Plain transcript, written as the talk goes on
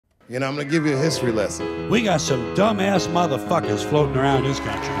You know, I'm going to give you a history lesson. We got some dumbass motherfuckers floating around this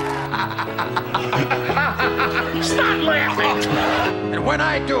country. Start laughing! And when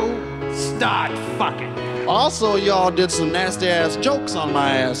I do, start fucking. Also, y'all did some nasty-ass jokes on my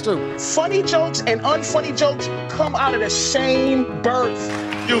ass, too. Funny jokes and unfunny jokes come out of the same birth.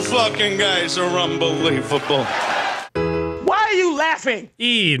 You fucking guys are unbelievable. Why are you laughing?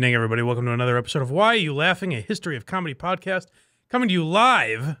 Evening, everybody. Welcome to another episode of Why Are You Laughing? A History of Comedy podcast, coming to you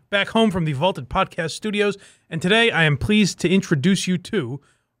live back home from the Vaulted Podcast Studios. And today I am pleased to introduce you to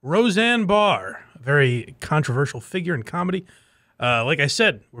Roseanne Barr, a very controversial figure in comedy. Like I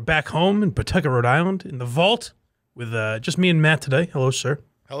said, we're back home in Pawtucket, Rhode Island, in the vault with just me and Matt today. Hello, sir.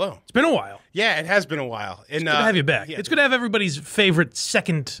 Hello. It's been a while. Yeah, it has been a while. It's good to have you back. Yeah. It's good to have everybody's favorite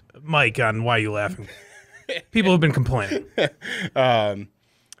second mic on Why Are You Laughing? People have been complaining. The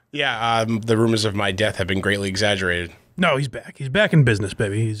rumors of my death have been greatly exaggerated. No, he's back. He's back in business,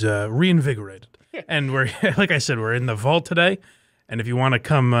 baby. He's reinvigorated. And we're, like I said, we're in the vault today. And if you want to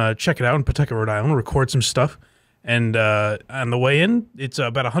come check it out in Pawtucket, Rhode Island, record some stuff. And on the way in, it's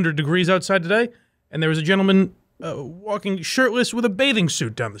about 100 degrees outside today. And there was a gentleman walking shirtless with a bathing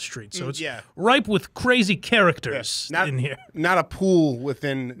suit down the street. So it's ripe with crazy characters in here. Not a pool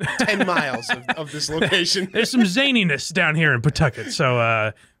within 10 miles of this location. There's some zaniness down here in Pawtucket.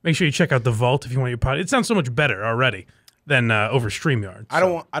 So make sure you check out the vault if you want your pod. It sounds so much better already than over StreamYard.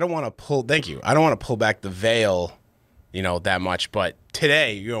 So. I don't want to pull. Thank you. I don't want to pull back the veil, that much. But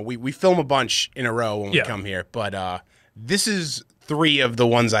today, we film a bunch in a row when we come here. But this is 3 of the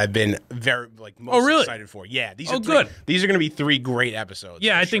ones I've been most excited for. Yeah, these are good. These are going to be 3 great episodes.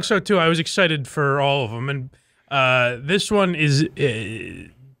 Yeah, I think so too. I was excited for all of them, and this one is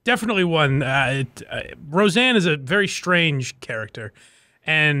definitely one. Roseanne is a very strange character,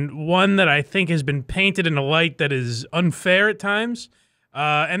 and one that I think has been painted in a light that is unfair at times.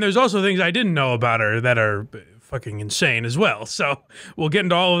 And there's also things I didn't know about her that are fucking insane as well. So we'll get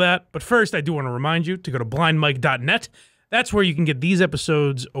into all of that. But first, I do want to remind you to go to blindmike.net. That's where you can get these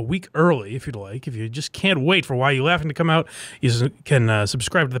episodes a week early, if you'd like. If you just can't wait for Why You Laughing to come out, you can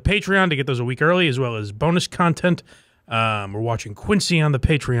subscribe to the Patreon to get those a week early, as well as bonus content. We're watching Quincy on the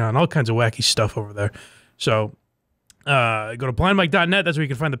Patreon, all kinds of wacky stuff over there. So go to blindmike.net. That's where you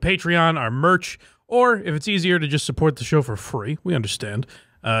can find the Patreon, our merch, or if it's easier to just support the show for free, we understand.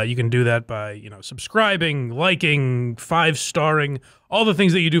 You can do that by subscribing, liking, 5-starring, all the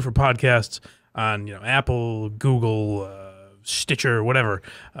things that you do for podcasts on Apple, Google, Stitcher, whatever.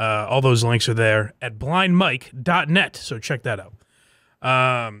 All those links are there at blindmike.net, so check that out.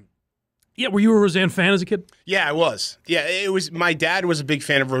 Were you a Roseanne fan as a kid? Yeah, I was. Yeah, it was. My dad was a big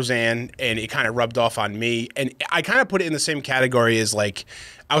fan of Roseanne, and it kind of rubbed off on me. And I kind of put it in the same category as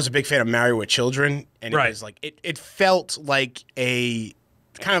I was a big fan of Married with Children, and it was it felt like a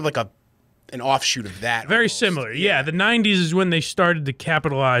kind of like an offshoot of that. Very almost. Similar. Yeah, the 90s is when they started to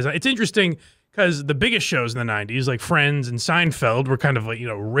capitalize. It's interesting because the biggest shows in the 90s, like Friends and Seinfeld, were kind of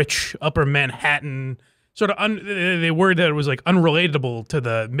rich upper Manhattan, sort of they word that it was unrelatable to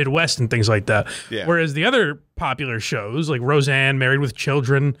the Midwest and things like that. Yeah. Whereas the other popular shows like Roseanne, Married with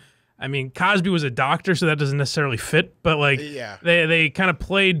Children, I mean, Cosby was a doctor, so that doesn't necessarily fit, but they kind of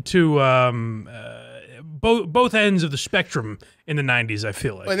played to both ends of the spectrum in the 90s, I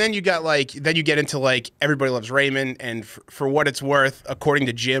feel like. And then you got then you get into Everybody Loves Raymond, and for what it's worth, according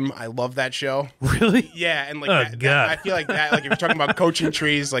to Jim, I love that show. Really? Yeah, and God. I feel like that, if you're talking about coaching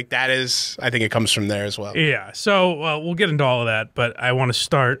trees, that is, I think it comes from there as well. Yeah, so we'll get into all of that, but I want to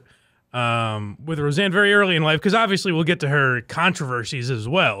start with Roseanne very early in life, because obviously we'll get to her controversies as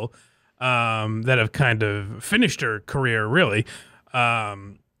well that have kind of finished her career, really.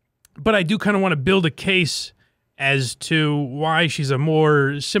 But I do kind of want to build a case as to why she's a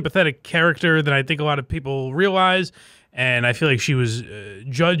more sympathetic character than I think a lot of people realize. And I feel like she was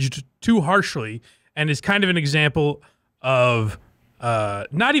judged too harshly and is kind of an example of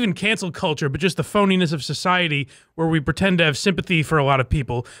not even cancel culture, but just the phoniness of society where we pretend to have sympathy for a lot of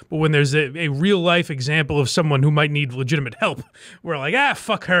people. But when there's a real life example of someone who might need legitimate help, we're like,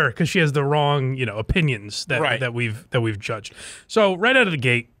 fuck her, because she has the wrong, opinions that we've judged. So right out of the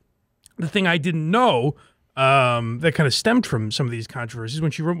gate, the thing I didn't know that kind of stemmed from some of these controversies, when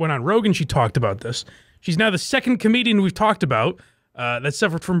she went on Rogan, she talked about this. She's now the second comedian we've talked about that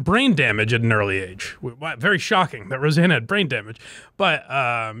suffered from brain damage at an early age. Very shocking that Roseanne had brain damage. But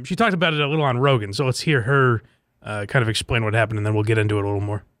she talked about it a little on Rogan, so let's hear her kind of explain what happened, and then we'll get into it a little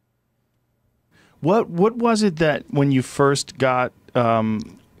more. What was it that when you first got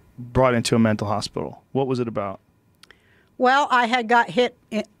brought into a mental hospital, what was it about? Well, I had got hit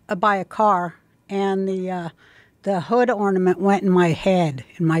by a car, and the hood ornament went in my head,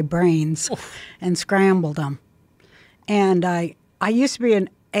 in my brains, and scrambled them. And I used to be an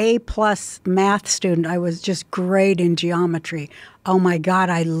A+ math student. I was just great in geometry. Oh my God,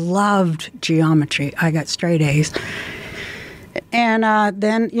 I loved geometry. I got straight A's. And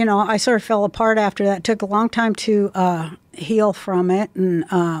then, you know, I sort of fell apart after that. It took a long time to heal from it.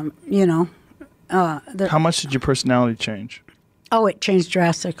 And, you know. How much did your personality change? Oh, it changed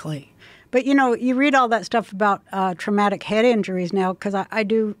drastically. But, you know, you read all that stuff about traumatic head injuries now, because I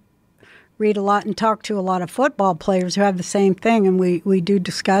do read a lot and talk to a lot of football players who have the same thing, and we do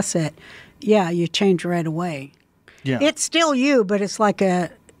discuss it. Yeah, you change right away. Yeah. It's still you, but it's like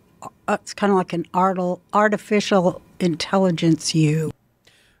it's kind of like an artificial intelligence you.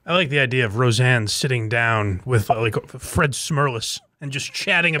 I like the idea of Roseanne sitting down with like Fred Smirlis and just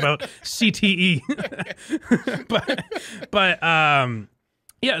chatting about CTE. but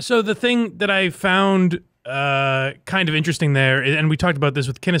yeah, so the thing that I found kind of interesting there, and we talked about this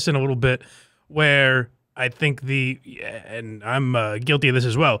with Kinison a little bit, where I think and I'm guilty of this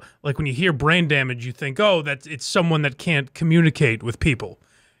as well, like when you hear brain damage, you think, oh, it's someone that can't communicate with people.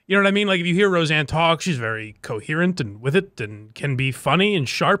 You know what I mean? Like if you hear Roseanne talk, she's very coherent and with it and can be funny and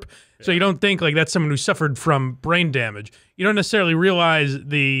sharp. Yeah. So you don't think like that's someone who suffered from brain damage. You don't necessarily realize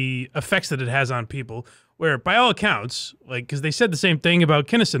the effects that it has on people, where by all accounts, like, because they said the same thing about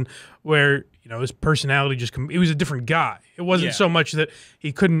Kinison, where, you know, his personality he was a different guy. It wasn't so much that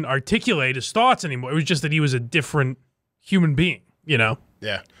he couldn't articulate his thoughts anymore. It was just that he was a different human being, you know?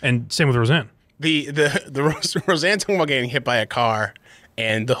 Yeah. And same with Roseanne. The Roseanne talking about getting hit by a car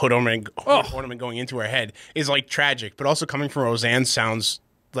and the hood ornament going into her head is like tragic, but also coming from Roseanne sounds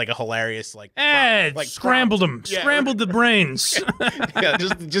like a hilarious like scrambled him, scrambled the brains. Yeah,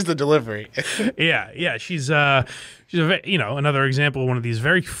 just the delivery. yeah, she's another example of one of these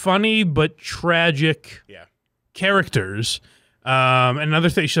very funny but tragic characters. And another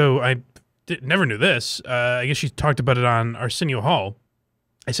thing, so I never knew this. I guess she talked about it on Arsenio Hall.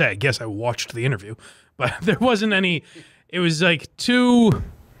 I guess I watched the interview, but there wasn't any. It was like too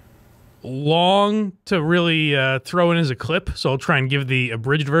long to really throw in as a clip, so I'll try and give the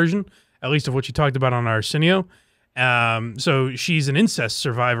abridged version, at least of what she talked about on Arsenio. So she's an incest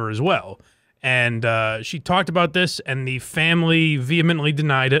survivor as well, and she talked about this, and the family vehemently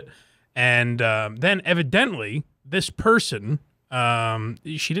denied it, and then evidently this person,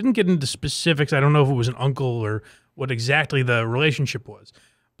 she didn't get into specifics. I don't know if it was an uncle or what exactly the relationship was,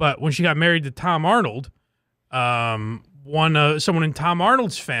 but when she got married to Tom Arnold, someone in Tom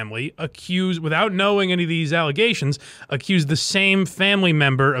Arnold's family accused, without knowing any of these allegations, accused the same family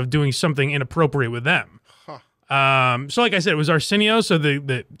member of doing something inappropriate with them. So like I said, it was Arsenio, so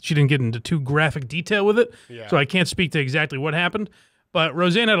she didn't get into too graphic detail with it, so I can't speak to exactly what happened. But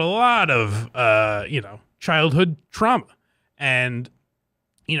Roseanne had a lot of, childhood trauma, and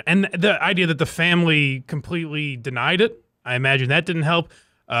and the idea that the family completely denied it, I imagine that didn't help.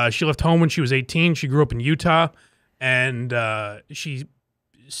 She left home when she was 18. She grew up in Utah. And she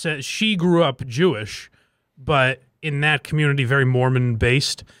says she grew up Jewish, but in that community, very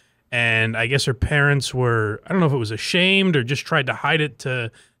Mormon-based. And I guess her parents were, I don't know if it was ashamed or just tried to hide it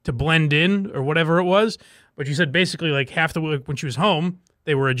to blend in or whatever it was. But she said basically like half the week when she was home,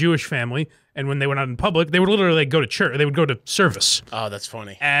 they were a Jewish family. And when they went out in public, they would literally like go to church. They would go to service. Oh, that's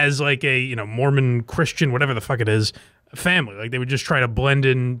funny. As like a, Mormon, Christian, whatever the fuck it is, family. Like they would just try to blend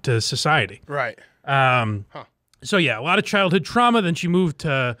into society. Right. So yeah, a lot of childhood trauma. Then she moved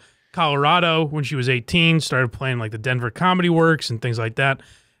to Colorado when she was 18, started playing like the Denver Comedy Works and things like that.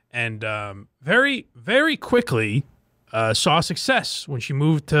 And very, very quickly saw success when she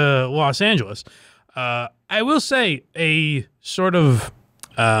moved to Los Angeles. I will say a sort of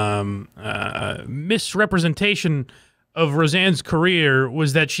misrepresentation of Roseanne's career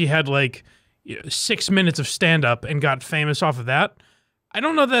was that she had like 6 minutes of stand-up and got famous off of that. I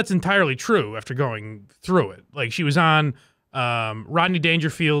don't know that that's entirely true after going through it. Like, she was on Rodney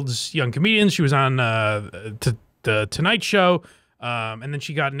Dangerfield's Young Comedians. She was on the Tonight Show. And then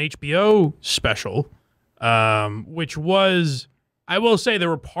she got an HBO special, which was, I will say there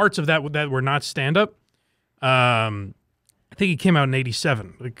were parts of that were not stand-up. I think it came out in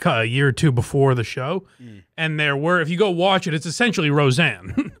 87, like a year or two before the show. And there were, if you go watch it, it's essentially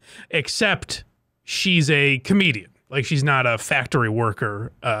Roseanne, except she's a comedian. Like, she's not a factory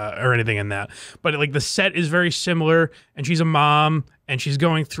worker or anything in that. But, like, the set is very similar, and she's a mom, and she's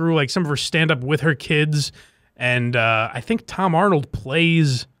going through, like, some of her stand-up with her kids. And I think Tom Arnold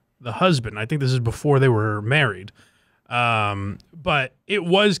plays the husband. I think this is before they were married. But it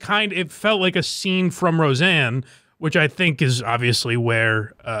was it felt like a scene from Roseanne which I think is obviously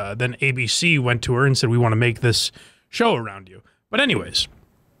where then ABC went to her and said, we want to make this show around you. But anyways,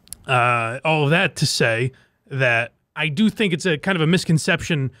 all of that to say that I do think it's a kind of a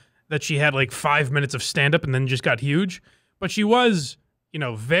misconception that she had like 5 minutes of stand-up and then just got huge. But she was, you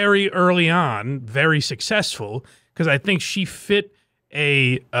know, very early on, very successful, because I think she fit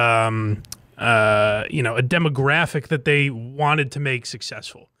a, you know, a demographic that they wanted to make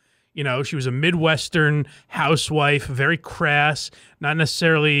successful. You know, she was a Midwestern housewife, very crass, not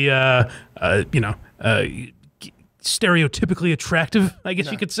necessarily, you know, stereotypically attractive, I guess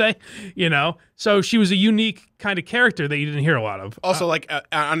you could say, you know. So she was a unique kind of character that you didn't hear a lot of. Also, like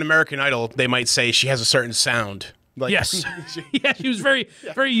on American Idol, they might say she has a certain sound. Like, yes. Yeah, she was very,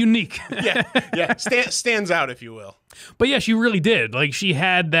 very unique. yeah. Stands out, if you will. But yeah, she really did. Like, she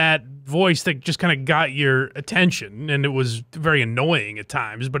had that voice that just kind of got your attention, and it was very annoying at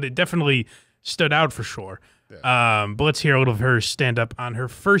times, but it definitely stood out for sure. Yeah. But let's hear a little of her stand up on her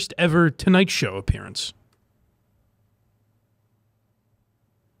first ever Tonight Show appearance.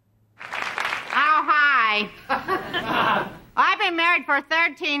 Oh, hi. I've been married for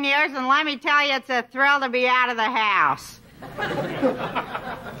 13 years, and let me tell you, it's a thrill to be out of the house.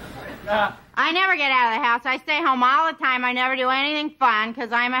 I never get out of the house. I stay home all the time. I never do anything fun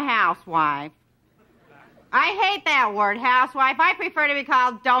because I'm a housewife. I hate that word, housewife. I prefer to be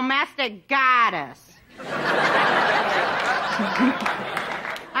called domestic goddess.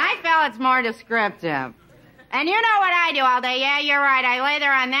 I feel it's more descriptive. And you know what I do all day. Yeah, you're right. I lay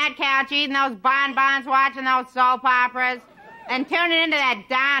there on that couch eating those bonbons, watching those soap operas, and tuning into that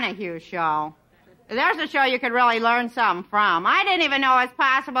Donahue show. There's a show you could really learn something from. I didn't even know it was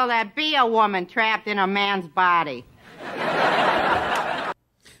possible to be a woman trapped in a man's body.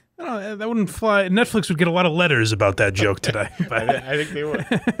 Oh, that wouldn't fly. Netflix would get a lot of letters about that joke today. But I think they would.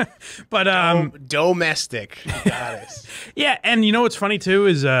 But domestic goddess. Yeah, and you know what's funny too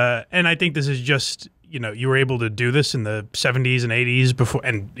is, and I think this is just, you know, you were able to do this in the 70s and 80s before,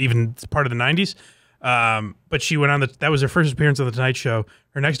 and even part of the 90s. But she went on that was her first appearance on the Tonight Show.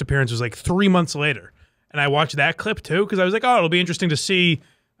 Her next appearance was like 3 months later, and I watched that clip too because I was like, oh, it'll be interesting to see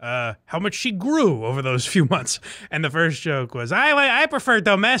how much she grew over those few months. And the first joke was, I prefer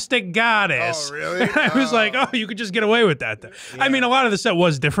domestic goddess. Oh, really? I was like, oh, you could just get away with that. Yeah. I mean, a lot of the set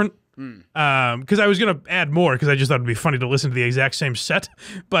was different. Because I was going to add more because I just thought it'd be funny to listen to the exact same set.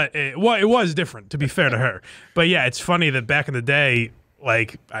 But it was different, to be fair to her. But yeah, it's funny that back in the day,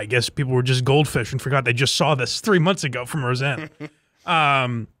 like, I guess people were just goldfish and forgot they just saw this 3 months ago from Roseanne.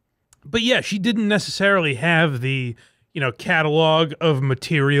 But yeah, she didn't necessarily have the, you know, catalog of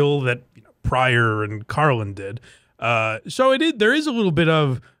material that, you know, Pryor and Carlin did. So there is a little bit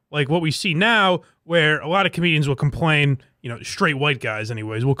of like what we see now where a lot of comedians will complain, you know, straight white guys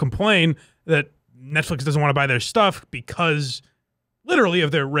anyways, will complain that Netflix doesn't want to buy their stuff because literally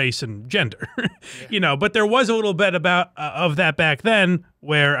of their race and gender, you know, but there was a little bit about of that back then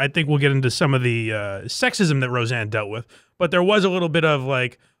where I think we'll get into some of the sexism that Roseanne dealt with, but there was a little bit of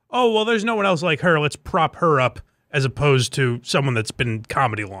like, oh, well, there's no one else like her. Let's prop her up as opposed to someone that's been in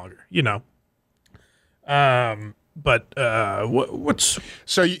comedy longer, you know? But what's...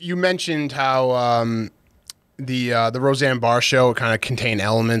 So you mentioned how the Roseanne Barr show kind of contained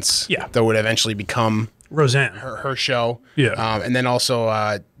elements that would eventually become Roseanne, her show. Yeah. And then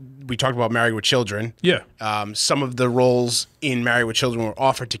also we talked about Married with Children. Yeah. Some of the roles in Married with Children were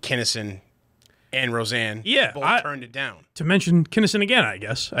offered to Kinnison and Roseanne. Yeah. Both turned it down. To mention Kinnison again, I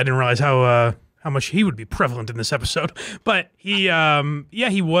guess. I didn't realize how much he would be prevalent in this episode. But he,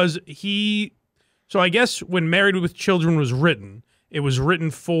 he was... So I guess when Married with Children was written, it was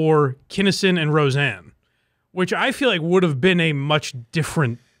written for Kinnison and Roseanne, which I feel like would have been a much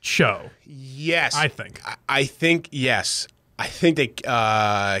different show. Yes. I think. I think, yes. I think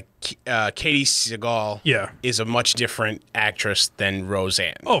that Katie Seagal is a much different actress than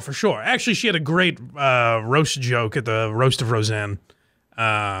Roseanne. Oh, for sure. Actually, she had a great roast joke at the Roast of Roseanne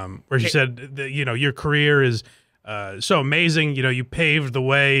where she said, that, you know, your career is... so amazing, you know, you paved the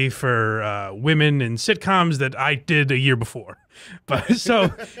way for women in sitcoms that I did a year before. But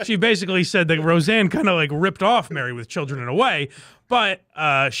so she basically said that Roseanne kind of like ripped off Married with Children in a way, but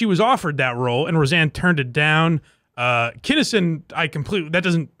she was offered that role and Roseanne turned it down. Kinnison, that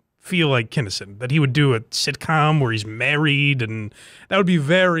doesn't feel like Kinnison, that he would do a sitcom where he's married, and that would be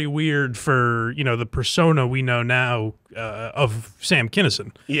very weird for, you know, the persona we know now of Sam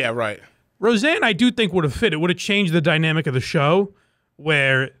Kinnison. Yeah, right. Roseanne, I do think would have fit. It would have changed the dynamic of the show,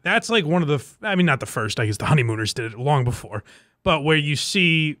 where that's like one of the, I mean, not the first, I guess the Honeymooners did it long before, but where you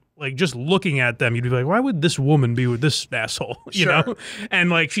see like just looking at them, you'd be like, why would this woman be with this asshole? You know? And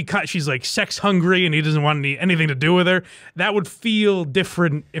like she's like sex hungry and he doesn't want anything to do with her. That would feel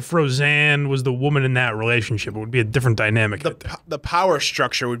different if Roseanne was the woman in that relationship. It would be a different dynamic. The power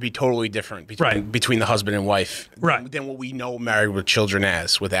structure would be totally different between the husband and wife than what we know Married with Children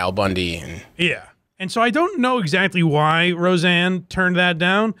as with Al Bundy. And yeah. And so I don't know exactly why Roseanne turned that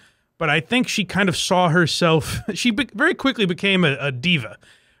down, but I think she kind of saw herself. She very quickly became a diva.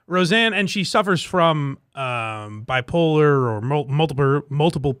 Roseanne, and she suffers from bipolar or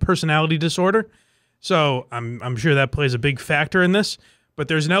multiple personality disorder. So I'm sure that plays a big factor in this. But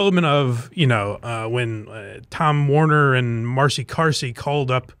there's an element of, when Tom Warner and Marcy Carsey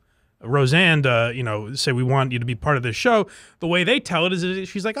called up Roseanne to, say, we want you to be part of this show. The way they tell it is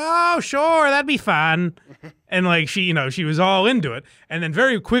she's like, oh, sure, that'd be fun. And like she was all into it. And then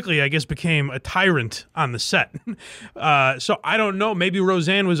very quickly, I guess, became a tyrant on the set. So I don't know. Maybe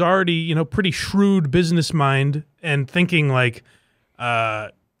Roseanne was already, pretty shrewd business mind and thinking like,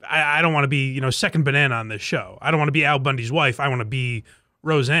 I don't want to be, second banana on this show. I don't want to be Al Bundy's wife. I want to be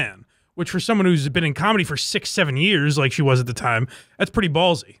Roseanne, which for someone who's been in comedy for 6-7 years, like she was at the time, that's pretty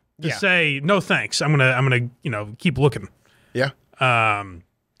ballsy. To say no thanks, I'm gonna keep looking. Yeah.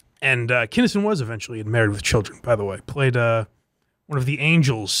 And Kinison was eventually in Married with Children. By the way, played one of the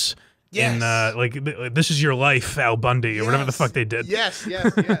angels in like This Is Your Life, Al Bundy, or whatever the fuck they did. Yes.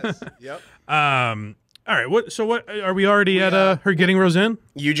 Yep. All right. What are we already at? Her getting Roseanne?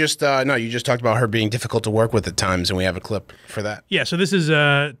 You just you just talked about her being difficult to work with at times, and we have a clip for that. Yeah. So this is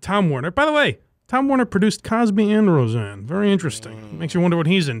Tom Warner. By the way, Tom Warner produced Cosby and Roseanne. Very interesting. Makes you wonder what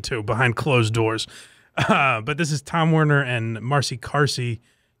he's into behind closed doors. But this is Tom Warner and Marcy Carsey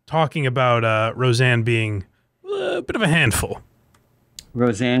talking about Roseanne being a bit of a handful.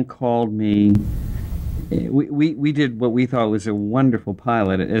 Roseanne called me. We did what we thought was a wonderful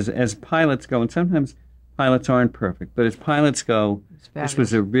pilot. As pilots go, and sometimes pilots aren't perfect, but as pilots go, this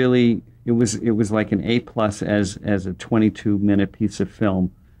was a really, it was like an A+ as a 22-minute piece of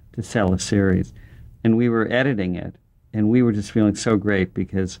film to sell a series. And we were editing it, and we were just feeling so great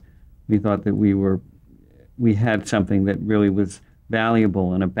because we thought that we had something that really was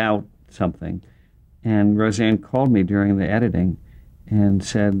valuable and about something. And Roseanne called me during the editing and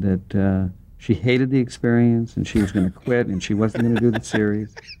said that she hated the experience and she was going to quit and she wasn't going to do the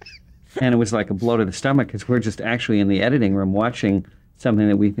series. And it was like a blow to the stomach because we're just actually in the editing room watching something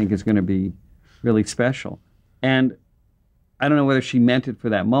that we think is going to be really special. And I don't know whether she meant it for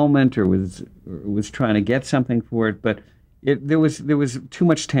that moment or was trying to get something for it, but there was too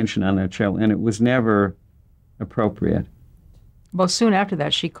much tension on that show, and it was never appropriate. Well, soon after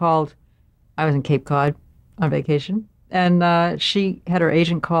that, she called. I was in Cape Cod on vacation, and she had her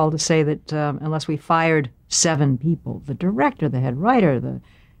agent call to say that unless we fired 7 people, the director, the head writer, the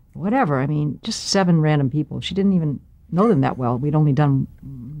whatever, I mean, just 7 random people. She didn't even know them that well. We'd only done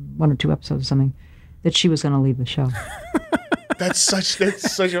 1 or 2 episodes or something, that she was going to leave the show. That's such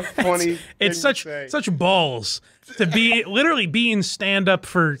a funny. It's such balls to be literally being stand up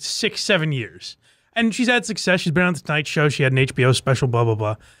for 6-7 years, and she's had success. She's been on the Tonight Show. She had an HBO special. Blah blah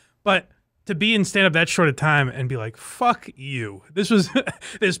blah. But to be in stand up that short a time and be like, "Fuck you."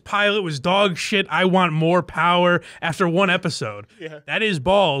 This pilot was dog shit. I want more power after 1 episode. Yeah. That is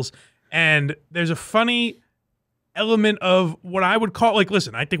balls. And there's a funny element of what I would call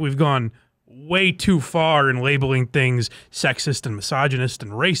listen. I think we've gone way too far in labeling things sexist and misogynist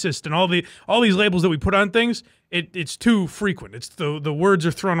and racist and all these labels that we put on things. It's too frequent. It's the words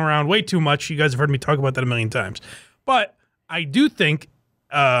are thrown around way too much. You guys have heard me talk about that a million times. But I do think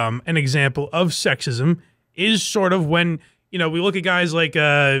an example of sexism is sort of when we look at guys like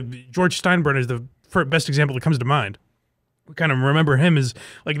George Steinbrenner is the best example that comes to mind. We kind of remember him as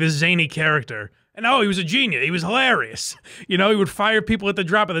like this zany character. And he was a genius. He was hilarious. He would fire people at the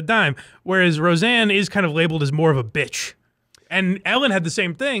drop of the dime. Whereas Roseanne is kind of labeled as more of a bitch. And Ellen had the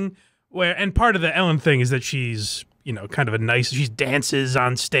same thing. And part of the Ellen thing is that she's, kind of she dances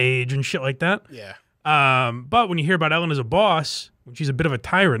on stage and shit like that. Yeah. But when you hear about Ellen as a boss, when she's a bit of a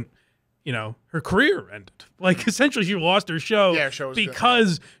tyrant, her career ended. Like essentially, she lost her show,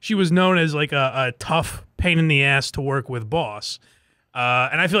 because she was known as like a tough pain in the ass to work with boss.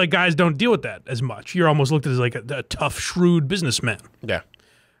 And I feel like guys don't deal with that as much. You're almost looked at as like a tough, shrewd businessman. Yeah.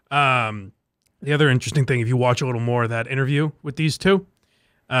 The other interesting thing, if you watch a little more of that interview with these two,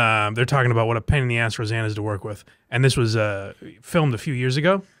 they're talking about what a pain in the ass Roseanne is to work with. And this was filmed a few years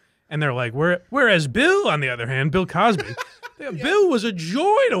ago. And they're like, whereas Bill, on the other hand, Bill Cosby, Bill was a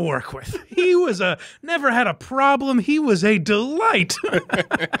joy to work with. He was never had a problem. He was a delight.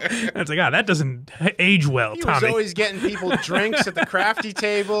 It's like, that doesn't age well, He Tommy. was always getting people drinks at the crafty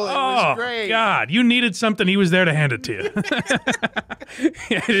table. It was great. God, you needed something, he was there to hand it to you.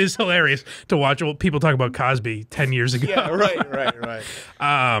 It is hilarious to watch people talk about Cosby 10 years ago. Yeah, right.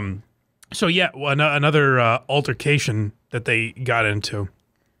 So yeah, another altercation that they got into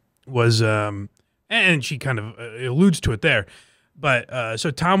was, and she kind of alludes to it there, but so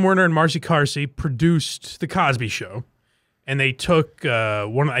Tom Werner and Marcy Carsey produced The Cosby Show, and they took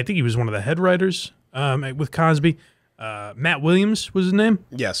I think he was one of the head writers with Cosby. Matt Williams was his name.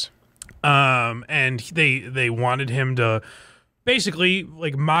 Yes. And they wanted him to basically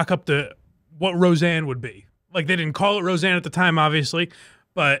like mock up what Roseanne would be. Like they didn't call it Roseanne at the time, obviously,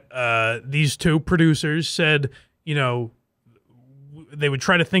 but these two producers said, they would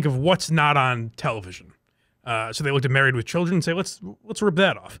try to think of what's not on television. So they looked at Married with Children and say, let's rip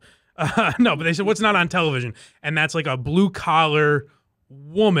that off. No, but they said, what's not on television? And that's like a blue collar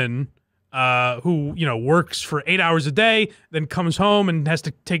woman who, works for 8 hours a day, then comes home and has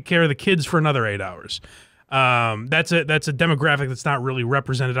to take care of the kids for another 8 hours. That's a demographic that's not really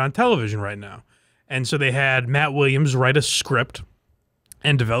represented on television right now. And so they had Matt Williams write a script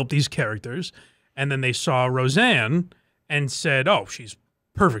and develop these characters. And then they saw Roseanne and said, oh, she's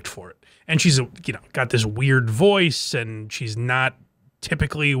perfect for it. And she's, got this weird voice, and she's not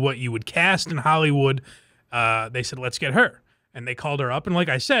typically what you would cast in Hollywood. They said, let's get her. And they called her up. And like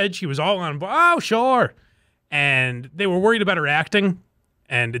I said, she was all on, oh, sure. And they were worried about her acting.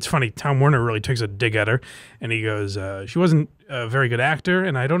 And it's funny, Tom Werner really takes a dig at her. And he goes, she wasn't a very good actor,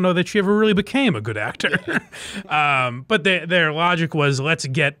 and I don't know that she ever really became a good actor. But their logic was, let's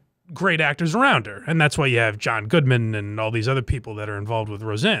get great actors around her. And that's why you have John Goodman and all these other people that are involved with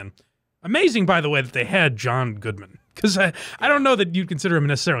Roseanne. Amazing, by the way, that they had John Goodman. Because I don't know that you'd consider him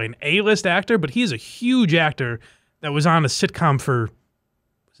necessarily an A-list actor, but he's a huge actor that was on a sitcom for,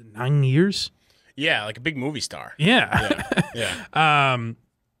 was it 9 years? Yeah, like a big movie star. Yeah.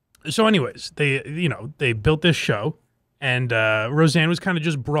 So anyways, they built this show, and Roseanne was kind of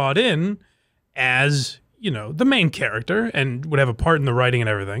just brought in as, the main character and would have a part in the writing and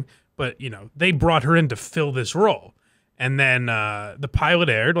everything. But, they brought her in to fill this role. And then the pilot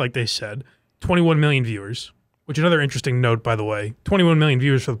aired, like they said, 21 million viewers, which another interesting note, by the way, 21 million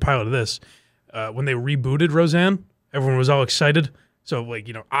viewers for the pilot of this. When they rebooted Roseanne, everyone was all excited. So,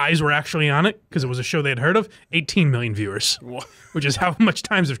 eyes were actually on it because it was a show they had heard of. 18 million viewers, which is how much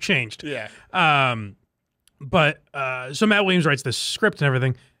times have changed. Yeah. So Matt Williams writes this script and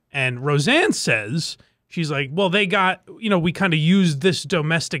everything, and Roseanne says, she's like, well, they got, we kind of used this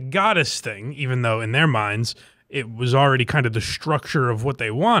domestic goddess thing, even though in their minds it was already kind of the structure of what they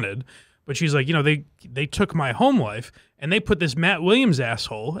wanted. But she's like, they took my home life and they put this Matt Williams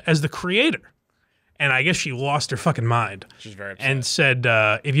asshole as the creator. And I guess she lost her fucking mind. She's very upset. And said,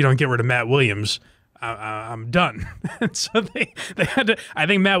 if you don't get rid of Matt Williams, I'm done. And so they had to, I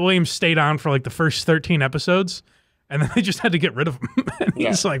think Matt Williams stayed on for like the first 13 episodes, and then they just had to get rid of him. And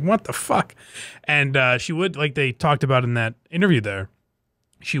he's like, what the fuck? And she would, like they talked about in that interview there,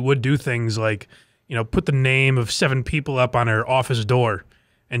 she would do things like, put the name of 7 people up on her office door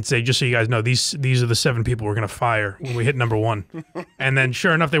and say, just so you guys know, these are the 7 people we're going to fire when we hit number 1. And then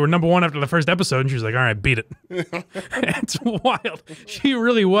sure enough, they were number 1 after the first episode, and she was like, all right, beat it. It's wild. She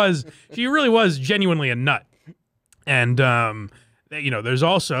really was genuinely a nut. And, there's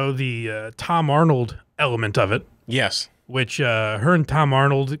also the Tom Arnold element of it. Yes. Which her and Tom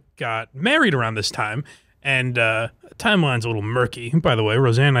Arnold got married around this time. And timeline's a little murky. By the way,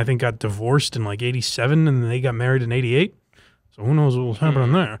 Roseanne, I think, got divorced in like 87, and they got married in 88. So who knows what was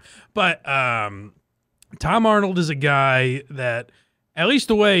happening there. But Tom Arnold is a guy that, at least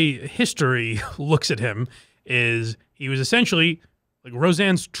the way history looks at him, is he was essentially like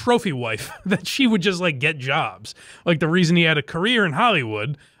Roseanne's trophy wife, that she would just like get jobs. Like the reason he had a career in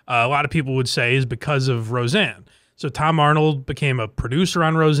Hollywood, a lot of people would say, is because of Roseanne. So Tom Arnold became a producer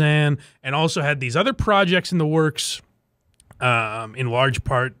on Roseanne and also had these other projects in the works, in large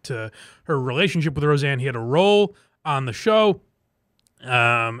part to her relationship with Roseanne. He had a role on the show,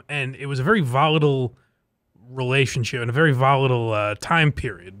 and it was a very volatile relationship and a very volatile time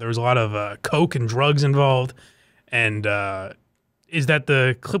period. There was a lot of coke and drugs involved, and is that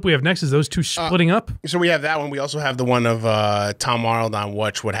the clip we have next? Is those two splitting up? So we have that one. We also have the one of Tom Arnold on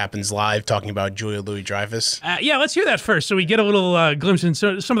Watch What Happens Live talking about Julia Louis-Dreyfus. Yeah, let's hear that first so we get a little glimpse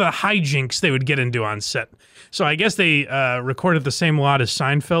into some of the hijinks they would get into on set. So I guess they recorded the same lot as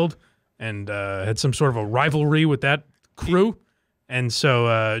Seinfeld and had some sort of a rivalry with that crew. And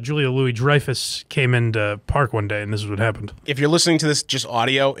so Julia Louis-Dreyfus came into Park one day, and this is what happened. If you're listening to this just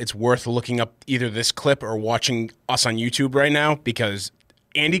audio, it's worth looking up either this clip or watching us on YouTube right now, because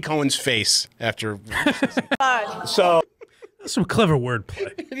Andy Cohen's face after... So... That's some clever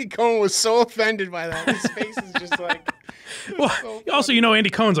wordplay. Andy Cohen was so offended by that. His face is just like... Well, so also, Andy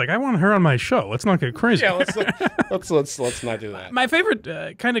Cohen's like, I want her on my show. Let's not get crazy. Yeah, let's not do that. My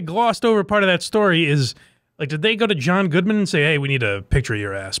favorite kind of glossed over part of that story is, like, did they go to John Goodman and say, hey, we need a picture of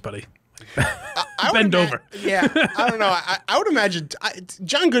your ass, buddy? Bend over. Yeah, I don't know. I would imagine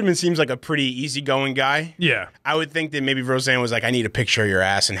John Goodman seems like a pretty easygoing guy. Yeah. I would think that maybe Roseanne was like, I need a picture of your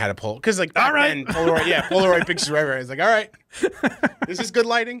ass and had to pull. Because, like, back all right. then, Polaroid pictures were everywhere. I was like, all right, this is good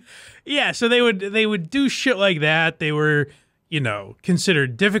lighting. Yeah, so they would do shit like that. They were,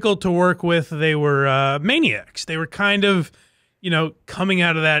 considered difficult to work with. They were maniacs. They were kind of, coming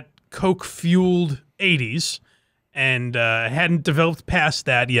out of that coke-fueled 80s and hadn't developed past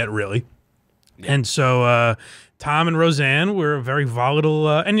that yet, really. Yeah. And so Tom and Roseanne were very volatile,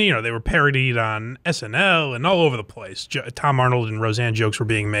 and, they were parodied on SNL and all over the place. Tom Arnold and Roseanne jokes were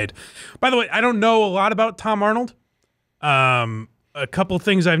being made. By the way, I don't know a lot about Tom Arnold. A couple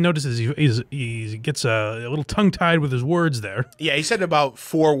things I've noticed is he gets a little tongue-tied with his words there. Yeah, he said about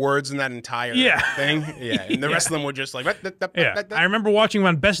 4 words in that entire thing. Yeah, and the rest of them were just like... I remember watching him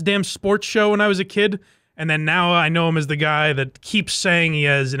on Best Damn Sports Show when I was a kid, and then now I know him as the guy that keeps saying he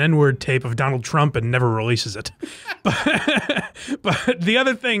has an N-word tape of Donald Trump and never releases it. But the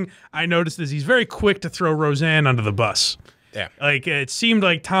other thing I noticed is he's very quick to throw Roseanne under the bus. Yeah. Like, it seemed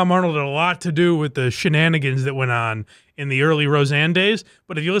like Tom Arnold had a lot to do with the shenanigans that went on in the early Roseanne days.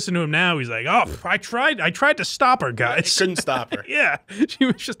 But if you listen to him now, he's like, oh, I tried to stop her, guys. Couldn't stop her. Yeah, she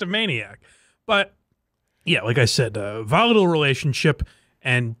was just a maniac. But, yeah, like I said, volatile relationship.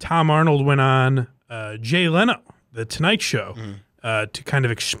 And Tom Arnold went on Jay Leno, The Tonight Show, to kind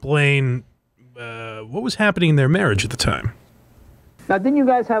of explain what was happening in their marriage at the time. Now, didn't you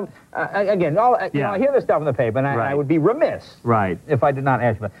guys have, again, I hear this stuff in the paper, and I would be remiss if I did not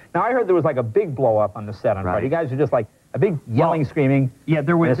ask you about it. Now, I heard there was like a big blow-up on the set on Friday. You guys were just like a big yelling, screaming. Yeah,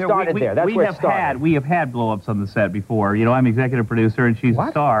 there was. It started there. That's where it started. We have had blow-ups on the set before. I'm executive producer, and she's a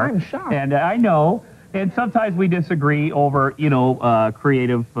star. I'm shocked. And I know. And sometimes we disagree over,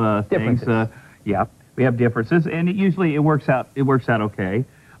 creative things. Yeah, we have differences, and usually it works out. It works out okay.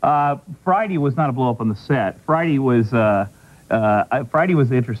 Friday was not a blow-up on the set. Friday was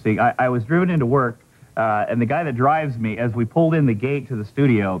interesting. I was driven into work, and the guy that drives me, as we pulled in the gate to the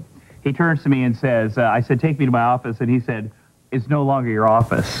studio, he turns to me and says, I said, take me to my office, and he said, it's no longer your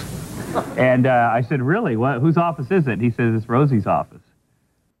office. And I said, really? What? Whose office is it? He says, it's Rosie's office.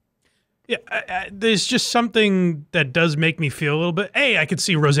 Yeah, there's just something that does make me feel a little bit, I could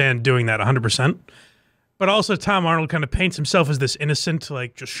see Roseanne doing that 100%. But also Tom Arnold kind of paints himself as this innocent,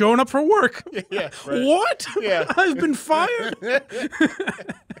 like, just showing up for work. Yeah, right. What? Yeah. I've been fired?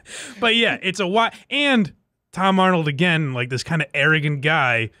 But yeah, it's a why. And Tom Arnold, again, like this kind of arrogant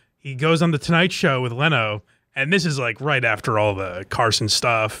guy, he goes on The Tonight Show with Leno, and this is like right after all the Carson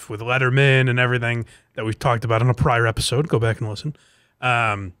stuff with Letterman and everything that we've talked about on a prior episode. Go back and listen.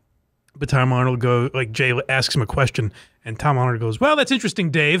 But Tom Arnold Jay asks him a question, and Tom Arnold goes, well, that's interesting,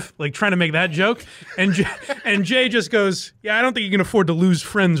 Dave, like trying to make that joke. And Jay just goes, yeah, I don't think you can afford to lose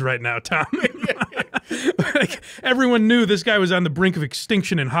friends right now, Tom. Like, everyone knew this guy was on the brink of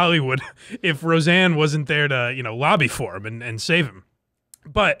extinction in Hollywood if Roseanne wasn't there to, lobby for him and save him.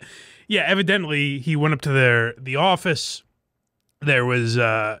 But, yeah, evidently he went up to the office. There was,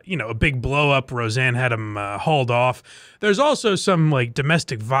 a big blow up. Roseanne had him hauled off. There's also some like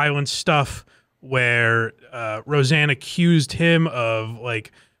domestic violence stuff where Roseanne accused him of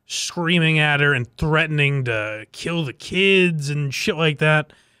like screaming at her and threatening to kill the kids and shit like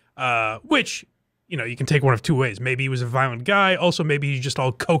that. Which, you can take one of two ways. Maybe he was a violent guy. Also, maybe he's just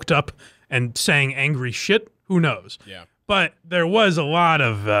all coked up and saying angry shit. Who knows? Yeah. But there was a lot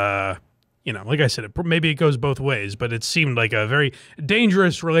of. Like I said, maybe it goes both ways, but it seemed like a very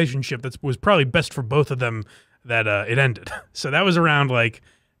dangerous relationship that was probably best for both of them that it ended. So that was around like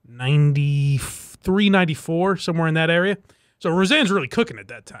 93, 94, somewhere in that area. So Roseanne's really cooking at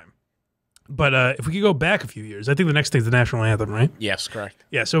that time. But if we could go back a few years, I think the next thing's the national anthem, right? Yes, correct.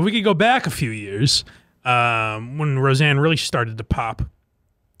 Yeah, so if we could go back a few years, when Roseanne really started to pop,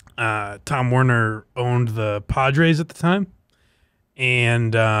 Tom Werner owned the Padres at the time.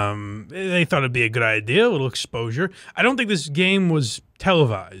 And they thought it'd be a good idea, a little exposure. I don't think this game was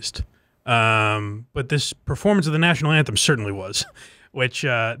televised, but this performance of the national anthem certainly was, which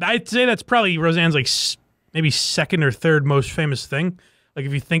I'd say that's probably Roseanne's like maybe second or third most famous thing. Like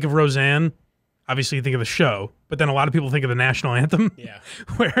if you think of Roseanne, obviously you think of the show, but then a lot of people think of the national anthem. Yeah.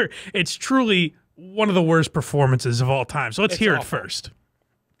 Where it's truly one of the worst performances of all time. So let's hear it first.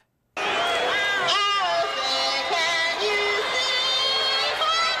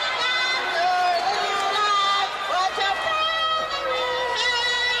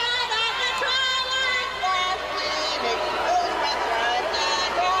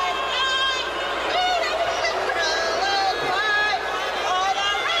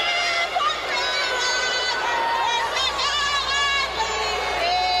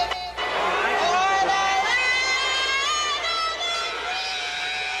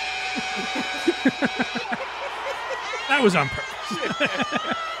 That was on purpose.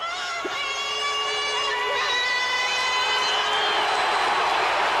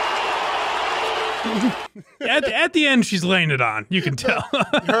 At the end, she's laying it on. You can tell.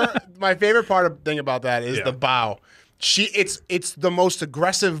 My favorite thing about that is the bow. It's the most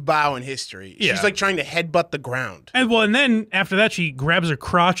aggressive bow in history. She's like trying to headbutt the ground. And then after that, she grabs her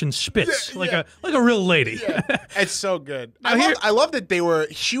crotch and spits like a real lady. Yeah. It's so good. I love that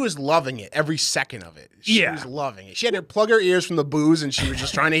she was loving it every second of it. She was loving it. She had to plug her ears from the booze, and she was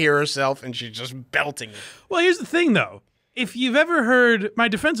just trying to hear herself, and she's just belting it. Well, here's the thing, though. If you've ever heard, my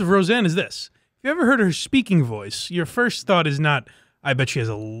defense of Roseanne is this: if you ever heard her speaking voice, your first thought is not, "I bet she has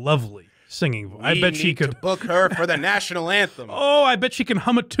a lovely singing voice. I bet she could book her for the national anthem." Oh, I bet she can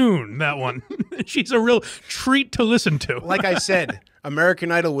hum a tune, that one. She's a real treat to listen to. Like I said,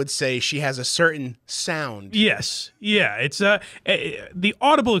 American Idol would say she has a certain sound. Yes. Yeah. It's the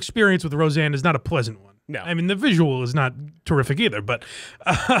audible experience with Roseanne is not a pleasant one. No. I mean, the visual is not terrific either, but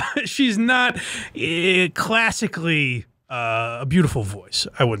she's not classically a beautiful voice,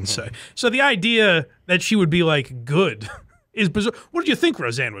 I wouldn't say. So the idea that she would be like good is bizarre. What did you think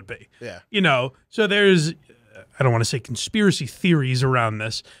Roseanne would be? Yeah. You know, so there's, I don't want to say conspiracy theories around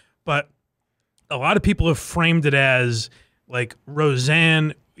this, but a lot of people have framed it as like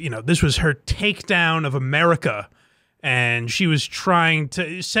Roseanne, you know, this was her takedown of America, and she was trying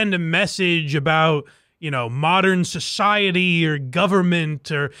to send a message about, you know, modern society or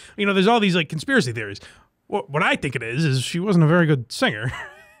government, or, you know, there's all these like conspiracy theories. What I think it is she wasn't a very good singer.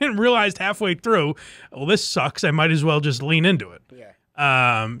 And realized halfway through, well, this sucks. I might as well just lean into it.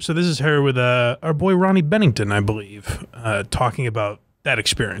 Yeah. So this is her with our boy Ronnie Bennington, I believe, talking about that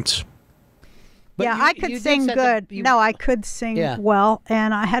experience. But yeah, I could sing good. No, I could sing well,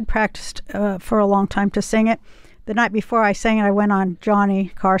 and I had practiced for a long time to sing it. The night before I sang it, I went on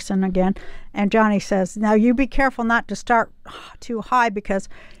Johnny Carson again, and Johnny says, "Now you be careful not to start too high, because..."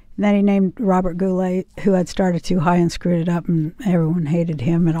 And then he named Robert Goulet, who had started too high and screwed it up, and everyone hated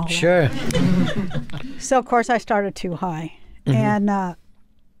him and all Sure. So, of course, I started too high. And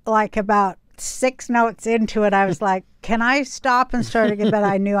like about 6 notes into it, I was like, can I stop and start again? But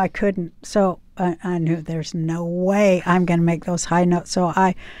I knew I couldn't. So I knew there's no way I'm going to make those high notes. So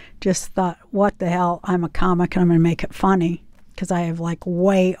I just thought, what the hell? I'm a comic, and I'm going to make it funny, because I have like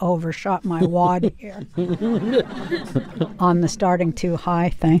way overshot my wad here on the starting too high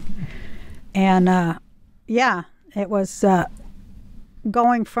thing. And yeah, it was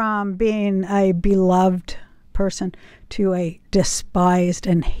going from being a beloved person to a despised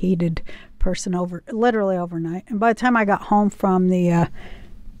and hated person literally overnight. And by the time I got home from the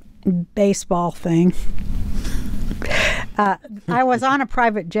baseball thing, I was on a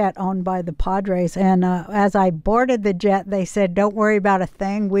private jet owned by the Padres, and as I boarded the jet, they said, "Don't worry about a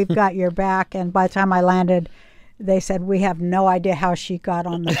thing. We've got your back." And by the time I landed, they said, "We have no idea how she got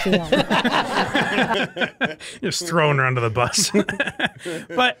on the field." Just throwing her under the bus.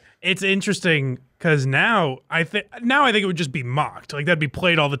 But it's interesting because now I think it would just be mocked. Like, that'd be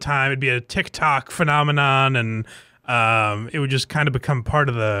played all the time. It'd be a TikTok phenomenon, and it would just kind of become part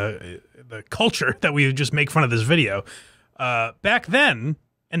of the culture that we would just make fun of this video. Back then,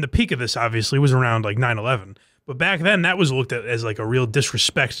 and the peak of this obviously was around like 9/11, but back then that was looked at as like a real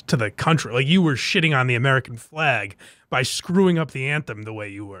disrespect to the country. Like, you were shitting on the American flag by screwing up the anthem the way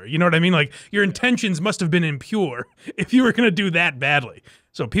you were. You know what I mean? Like, your intentions must have been impure if you were going to do that badly.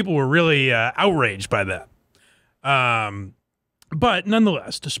 So people were really outraged by that. But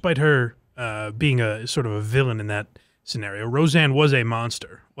nonetheless, despite her being a sort of a villain in that scenario, Roseanne was a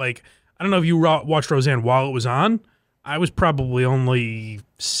monster. Like, I don't know if you watched Roseanne while it was on. I was probably only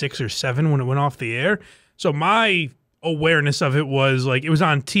 6 or 7 when it went off the air. So my awareness of it was like, it was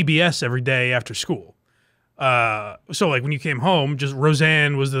on TBS every day after school. So like when you came home, just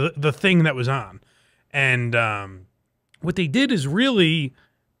Roseanne was the thing that was on. And what they did is really,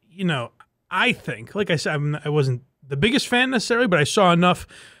 you know, I think, like I said, I wasn't the biggest fan necessarily, but I saw enough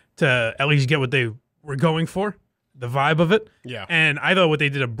to at least get what they were going for, the vibe of it. Yeah. And I thought what they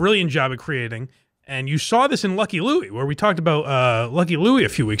did a brilliant job at creating. And you saw this in Lucky Louie, where we talked about Lucky Louie a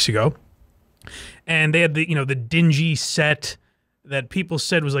few weeks ago. And they had the dingy set that people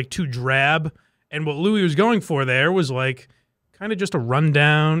said was like too drab. And what Louie was going for there was like kind of just a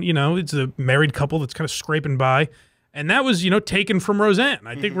rundown, it's a married couple that's kind of scraping by. And that was, taken from Roseanne.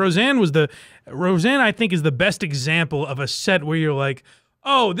 I think Roseanne, I think, is the best example of a set where you're like,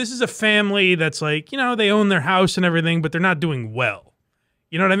 oh, this is a family that's like, they own their house and everything, but they're not doing well.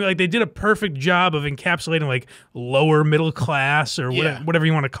 You know what I mean? Like, they did a perfect job of encapsulating, like, lower middle class or whatever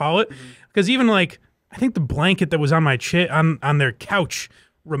you want to call it. Because even, like, I think the blanket that was on my on their couch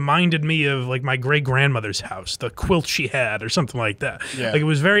reminded me of, like, my great-grandmother's house, the quilt she had or something like that. Yeah. Like, it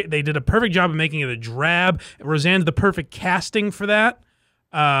was they did a perfect job of making it a drab. Roseanne's the perfect casting for that.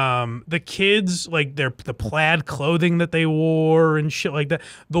 The kids, like, the plaid clothing that they wore and shit like that.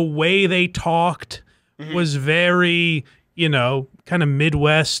 The way they talked was very, kind of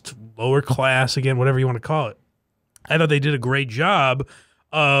Midwest, lower class, again, whatever you want to call it. I thought they did a great job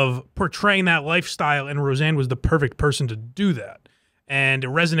of portraying that lifestyle, and Roseanne was the perfect person to do that. And it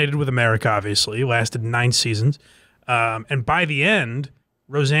resonated with America, obviously. It lasted 9 seasons. And by the end,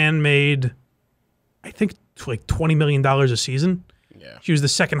 Roseanne made, I think, like $20 million a season. Yeah. She was the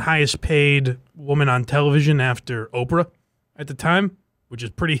second highest paid woman on television after Oprah at the time, which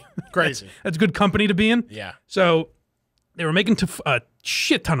is pretty crazy. That's good company to be in. Yeah. So they were making a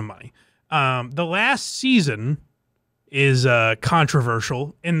shit ton of money. The last season is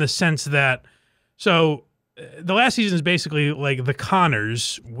controversial in the sense that, the last season is basically like the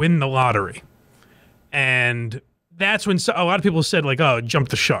Connors win the lottery. And that's when a lot of people said, like, oh, jump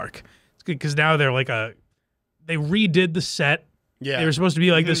the shark. It's good because now they're like they redid the set. Yeah. They were supposed to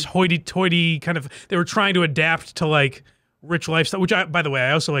be like this hoity-toity kind of, they were trying to adapt to like rich lifestyle, which by the way,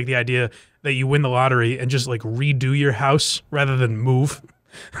 I also like the idea that you win the lottery and just like redo your house rather than move.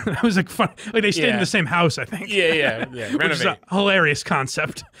 That was like fun. Like they stayed in the same house, I think. Yeah. Which is a hilarious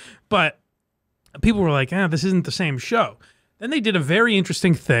concept. But people were like, this isn't the same show. Then they did a very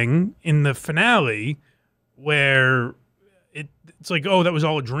interesting thing in the finale where it's like, oh, that was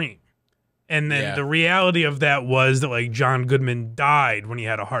all a dream. And then the reality of that was that, like, John Goodman died when he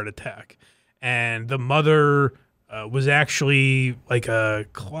had a heart attack. And the mother was actually, like, a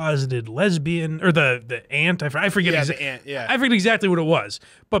closeted lesbian. Or the aunt. I forget. Yeah, the aunt, I forget exactly what it was.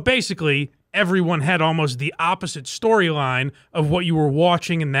 But basically, everyone had almost the opposite storyline of what you were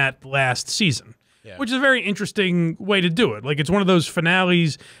watching in that last season. Yeah. Which is a very interesting way to do it. Like, it's one of those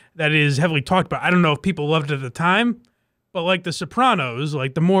finales that is heavily talked about. I don't know if people loved it at the time. But like The Sopranos,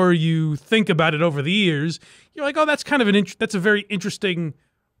 like the more you think about it over the years, you're like, oh, that's kind of that's a very interesting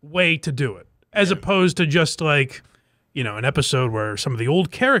way to do it, as opposed to just like, an episode where some of the old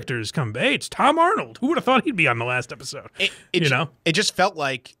characters come. Hey, it's Tom Arnold. Who would have thought he'd be on the last episode? It just felt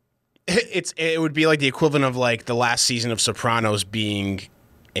like it would be like the equivalent of like the last season of Sopranos being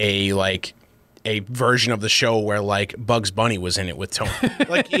a version of the show where like Bugs Bunny was in it with Tony.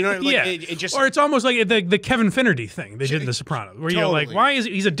 Like, it just, or it's almost like the Kevin Finnerty thing they did in The Sopranos, where you're like, why is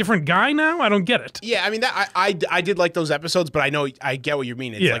he's a different guy now? I don't get it. Yeah, I mean that I did like those episodes, but I get what you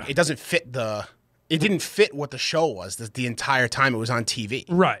mean. It's like it doesn't fit it didn't fit what the show was the entire time it was on TV.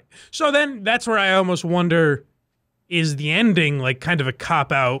 Right. So then that's where I almost wonder, is the ending like kind of a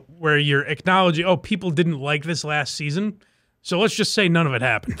cop out where you're acknowledging, oh, people didn't like this last season, so let's just say none of it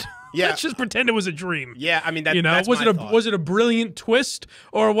happened. Yeah. Let's just pretend it was a dream. Yeah, I mean that's was it a brilliant twist,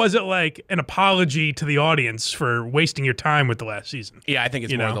 or was it like an apology to the audience for wasting your time with the last season? Yeah, I think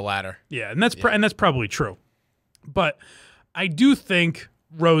it's more of the latter. Yeah, and that's probably true. But I do think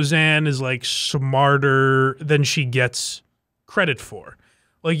Roseanne is like smarter than she gets credit for.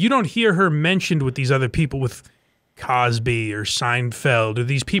 Like, you don't hear her mentioned with these other people, with Cosby or Seinfeld, or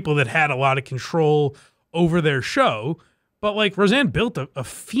these people that had a lot of control over their show. But, like, Roseanne built a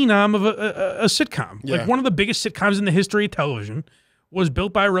phenom of a sitcom. Yeah. Like, one of the biggest sitcoms in the history of television was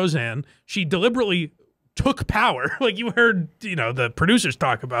built by Roseanne. She deliberately took power. Like, you heard, the producers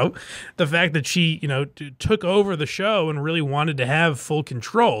talk about the fact that she, took over the show and really wanted to have full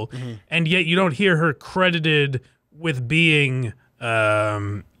control. Mm-hmm. And yet you don't hear her credited with being,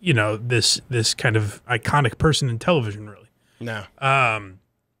 this kind of iconic person in television, really. No.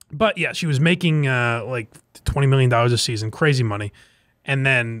 But yeah, she was making like $20 million a season, crazy money. And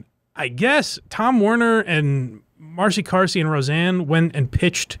then I guess Tom Werner and Marcy Carsey and Roseanne went and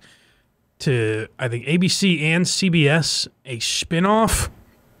pitched to, I think, ABC and CBS a spinoff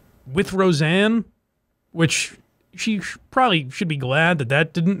with Roseanne, which she probably should be glad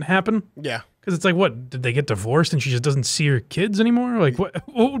that didn't happen. Yeah. Because it's like, what, did they get divorced and she just doesn't see her kids anymore? Like, what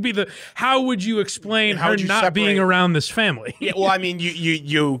would be how would you explain her not being around this family? Yeah, well, I mean,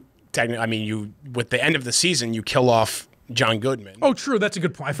 you technically, I mean, you with the end of the season, you kill off John Goodman. Oh, true. That's a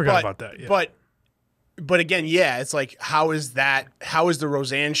good point. I forgot about that. Yeah. But again, yeah, it's like, how is the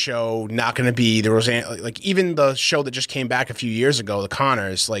Roseanne show not going to be the Roseanne? Like even the show that just came back a few years ago, The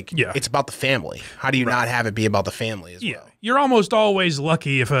Connors, like it's about the family. How do you not have it be about the family as well? You're almost always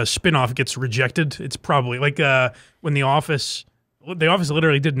lucky if a spinoff gets rejected. It's probably like when The Office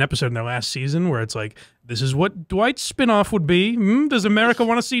literally did an episode in their last season where it's like, this is what Dwight's spinoff would be. Does America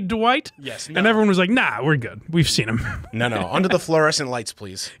want to see Dwight? Yes. No. And everyone was like, nah, we're good. We've seen him. No. Under the fluorescent lights,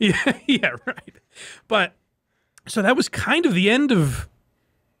 please. Yeah, right. But so that was kind of the end of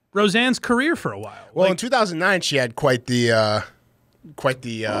Roseanne's career for a while. Well, in 2009, she had quite the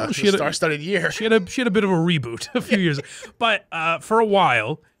star-studded year. She had a bit of a reboot a few years, but for a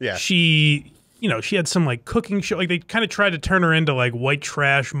while, she had some like cooking show. Like they kind of tried to turn her into like white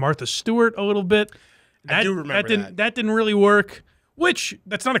trash Martha Stewart a little bit. I do remember that didn't really work. Which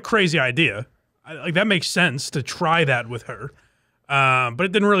that's not a crazy idea. Like that makes sense to try that with her. But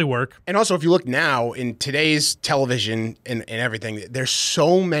it didn't really work. And also, if you look now in today's television and everything, there's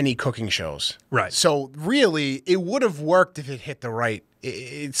so many cooking shows. Right. So really, it would have worked if it hit the right.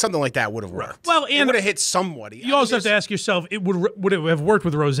 Something like that would have worked. Well, and it would have hit somebody. You also have to ask yourself: would it have worked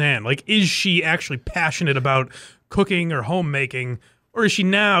with Roseanne? Like, is she actually passionate about cooking or homemaking, or is she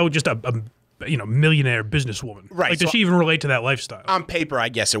now just a millionaire businesswoman? Right. Like, does she even relate to that lifestyle? On paper, I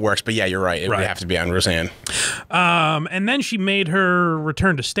guess it works, but yeah, you're right. It would have to be on Roseanne. And then she made her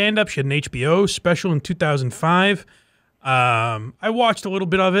return to stand-up. She had an HBO special in 2005. I watched a little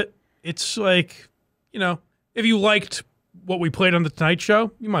bit of it. It's like, if you liked what we played on The Tonight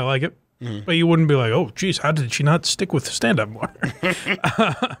Show, you might like it. Mm-hmm. But you wouldn't be like, oh, geez, how did she not stick with stand-up more?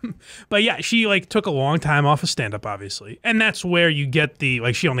 But yeah, she like took a long time off of stand-up, obviously. And that's where you get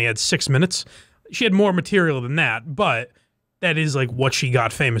she only had 6 minutes. She had more material than that, but that is like what she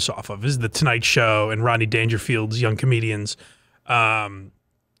got famous off of, is The Tonight Show and Rodney Dangerfield's Young Comedians.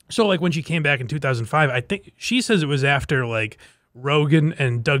 So like when she came back in 2005, I think she says it was after like Rogan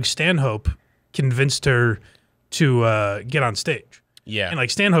and Doug Stanhope convinced her to get on stage. Yeah. And like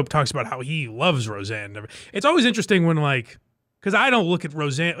Stanhope talks about how he loves Roseanne. It's always interesting when because I don't look at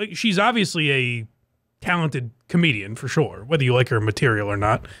Roseanne, like she's obviously a talented comedian for sure, whether you like her material or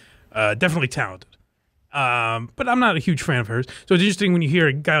not. Definitely talented. But I'm not a huge fan of hers. So it's interesting when you hear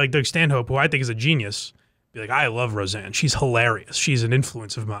a guy like Doug Stanhope, who I think is a genius, be like, I love Roseanne. She's hilarious. She's an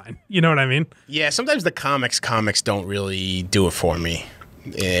influence of mine. You know what I mean? Yeah, sometimes the comics don't really do it for me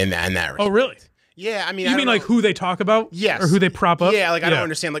in that respect. Oh, really? Yeah, I mean, you mean like who they talk about? Yes. Or who they prop up? Yeah, like I don't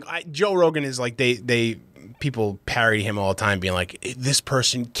understand. Like Joe Rogan is like people parody him all the time, being like, this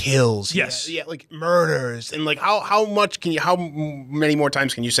person kills. Yes. Yeah, like murders. And like how many more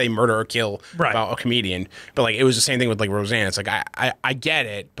times can you say murder or kill about a comedian? But like it was the same thing with like Roseanne. It's like I get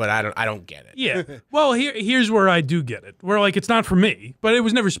it, but I don't get it. Yeah. Well, here's where I do get it. Where like it's not for me, but it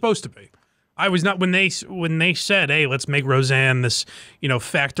was never supposed to be. I was not when they said, "Hey, let's make Roseanne this,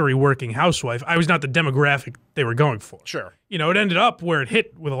 factory working housewife." I was not the demographic they were going for. Sure. It ended up where it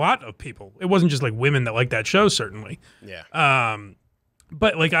hit with a lot of people. It wasn't just like women that liked that show, certainly. Yeah.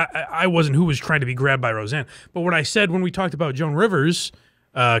 But like I wasn't who was trying to be grabbed by Roseanne. But what I said when we talked about Joan Rivers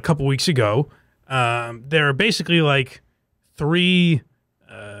a couple weeks ago, there are basically like three.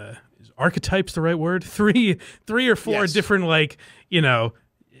 Is archetypes the right word? Three or four different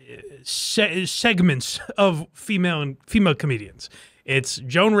segments of female comedians. It's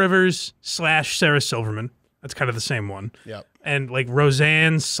Joan Rivers / Sarah Silverman. That's kind of the same one. Yep. And like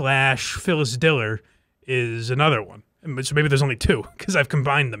Roseanne / Phyllis Diller is another one. So maybe there's only two because I've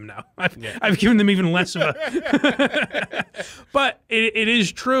combined them now. I've given them even less of a. But it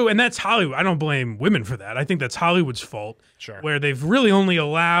is true, and that's Hollywood. I don't blame women for that. I think that's Hollywood's fault. Sure. Where they've really only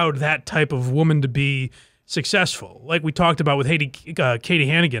allowed that type of woman to be successful, like we talked about with Katie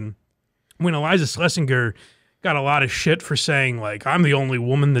Hannigan. When Eliza Schlesinger got a lot of shit for saying, like, I'm the only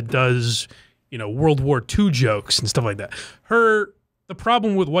woman that does, World War II jokes and stuff like that. The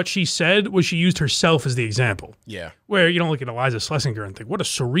problem with what she said was she used herself as the example. Yeah. Where you don't look at Eliza Schlesinger and think, what a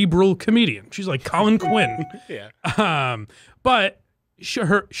cerebral comedian. She's like Colin Quinn. Yeah. But she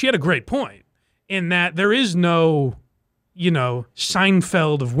had a great point in that there is no,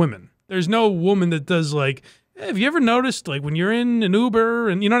 Seinfeld of women. There's no woman that does like, have you ever noticed, like, when you're in an Uber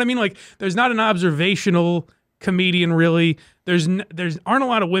and you know what I mean? Like, there's not an observational comedian, really. There's aren't a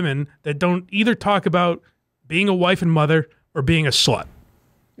lot of women that don't either talk about being a wife and mother or being a slut.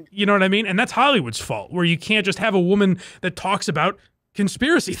 You know what I mean? And that's Hollywood's fault, where you can't just have a woman that talks about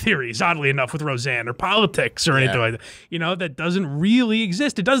conspiracy theories, oddly enough, with Roseanne, or politics or anything like that. That doesn't really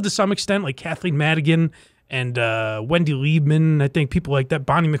exist. It does to some extent, like Kathleen Madigan and Wendy Liebman, I think people like that,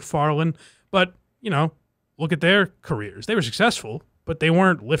 Bonnie McFarlane. But, you know, look at their careers. They were successful, but they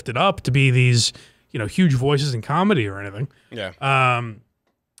weren't lifted up to be these, you know, huge voices in comedy or anything. Yeah.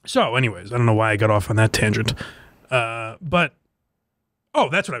 So anyways, I don't know why I got off on that tangent. But, oh,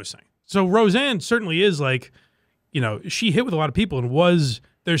 that's what I was saying. So Roseanne certainly is like, you know, she hit with a lot of people and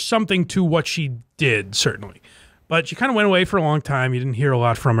there's something to what she did, certainly. But she kind of went away for a long time. You didn't hear a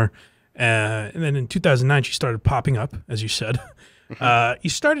lot from her. And then in 2009, she started popping up, as you said. You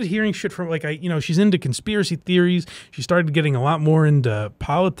started hearing shit from, like, you know, she's into conspiracy theories. She started getting a lot more into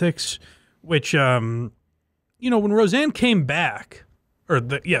politics, which, you know, when Roseanne came back,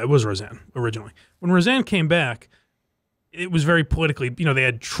 it was Roseanne originally. When Roseanne came back, it was very politically, you know, they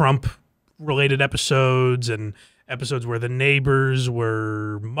had Trump-related episodes and episodes where the neighbors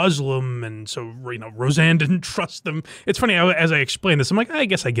were Muslim, and so, you know, Roseanne didn't trust them. It's funny, as I explain this, I'm like, I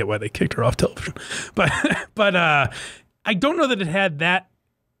guess I get why they kicked her off television. But I don't know that it had that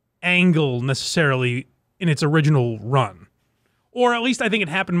angle necessarily in its original run. Or at least I think it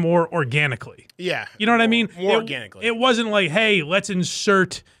happened more organically. Yeah. You know what I mean? More organically. It wasn't like, hey, let's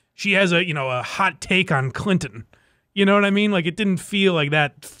insert, she has a, you know, a hot take on Clinton. You know what I mean? Like, it didn't feel like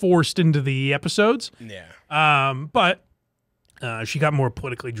that forced into the episodes. Yeah. But she got more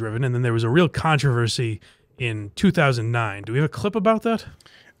politically driven, and then there was a real controversy in 2009. Do we have a clip about that?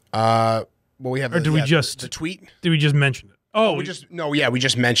 Well, we have. Or did we just the tweet? Did we just mention it? Oh, we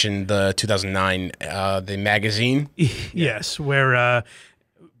just mentioned the 2009 the magazine. Yes, where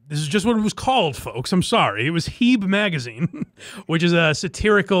this is just what it was called, folks. I'm sorry. It was Hebe magazine, which is a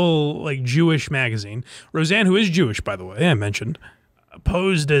satirical, like, Jewish magazine. Roseanne, who is Jewish, by the way, I mentioned,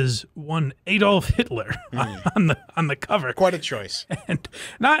 posed as one Adolf Hitler on the cover. Quite a choice. And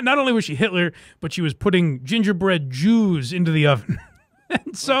not only was she Hitler, but she was putting gingerbread Jews into the oven.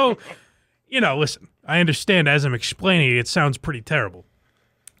 And so, you know, listen, I understand as I'm explaining it sounds pretty terrible.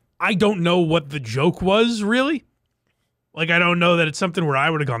 I don't know what the joke was, really. Like, I don't know that it's something where I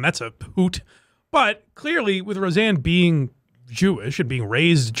would have gone, that's a hoot. But clearly, with Roseanne being Jewish and being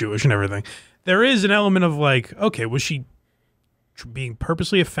raised Jewish and everything, there is an element of, like, okay, was she being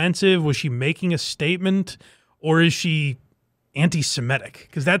purposely offensive? Was she making a statement? Or is she anti-Semitic?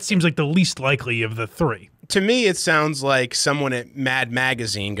 Because that seems like the least likely of the three. To me, it sounds like someone at Mad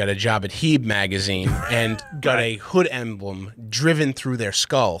Magazine got a job at Hebe Magazine and got a hood emblem driven through their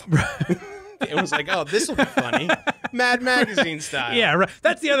skull. It was like, oh, this will be funny. Mad Magazine style. Yeah, right.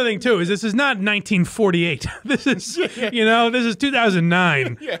 That's the other thing, too, is this is not 1948. This is, you know, this is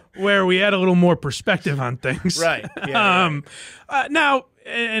 2009, where we had a little more perspective on things. Right. Yeah, now,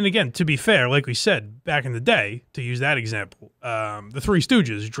 and again, to be fair, like we said, back in the day, to use that example, the Three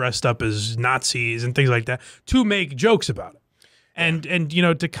Stooges dressed up as Nazis and things like that to make jokes about it. And you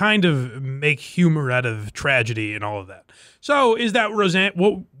know, to kind of make humor out of tragedy and all of that. So is that Roseanne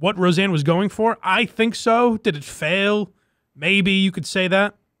what Roseanne was going for? I think so. Did it fail? Maybe you could say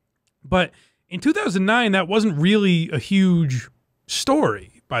that. But in 2009, that wasn't really a huge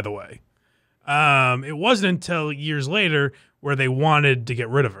story, by the way. It wasn't until years later where they wanted to get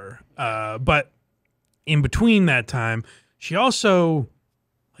rid of her. But in between that time, she also,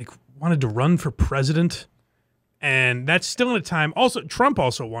 like, wanted to run for president. And that's still at a time. Also, Trump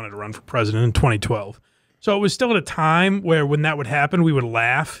also wanted to run for president in 2012. So it was still at a time where when that would happen, we would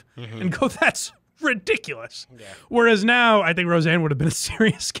laugh and go, that's ridiculous. Yeah. Whereas now, I think Roseanne would have been a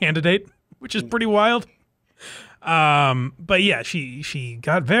serious candidate, which is pretty wild. But yeah, she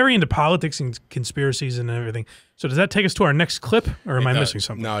got very into politics and conspiracies and everything. So does that take us to our next clip, or am I missing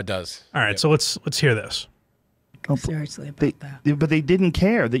something? No, it does. All right, so let's hear this. Seriously about that. But they didn't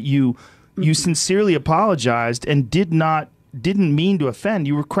care that you sincerely apologized and didn't mean to offend.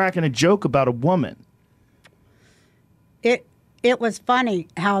 You were cracking a joke about a woman. It was funny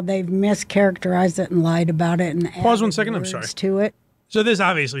how they've mischaracterized it and lied about it and pause 1 second. I'm sorry. To it. So this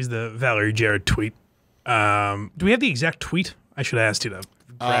obviously is the Valerie Jarrett tweet. Do we have the exact tweet? I should have asked you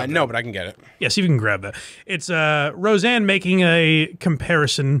to. No, but I can get it. Yeah, see if you can grab that. It's Roseanne making a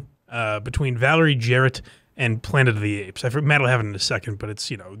comparison between Valerie Jarrett and Planet of the Apes. Matt will have it in a second, but it's,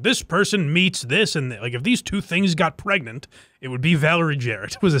 you know, this person meets this, and like if these two things got pregnant, it would be Valerie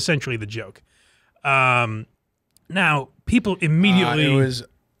Jarrett. Was essentially the joke. Now people immediately it was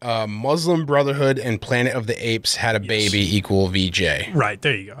Muslim Brotherhood and Planet of the Apes had a baby equal VJ. Right,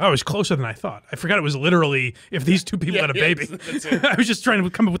 there you go. I was closer than I thought. I forgot it was literally if these two people had a baby. That's it. I was just trying to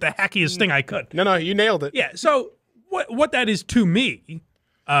come up with the hackiest thing I could. No, you nailed it. Yeah, so what that is to me,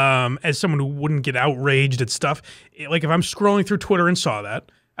 as someone who wouldn't get outraged at stuff, like if I'm scrolling through Twitter and saw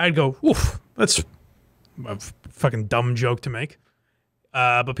that, I'd go, "Oof, that's a fucking dumb joke to make."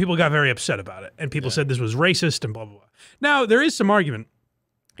 but people got very upset about it, and people said this was racist and blah, blah, blah. Now, there is some argument,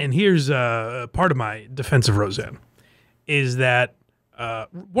 and here's part of my defense of Roseanne, is that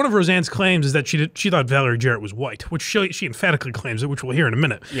one of Roseanne's claims is that she thought Valerie Jarrett was white, which she emphatically claims it, which we'll hear in a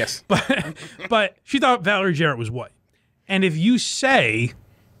minute. Yes. But she thought Valerie Jarrett was white. And if you say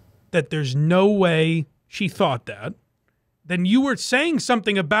that there's no way she thought that, then you were saying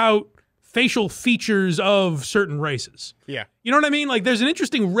something about facial features of certain races. Yeah. You know what I mean? Like, there's an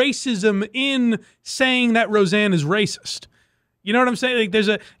interesting racism in saying that Roseanne is racist. You know what I'm saying?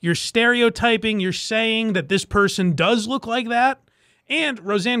 Like, you're stereotyping, you're saying that this person does look like that. And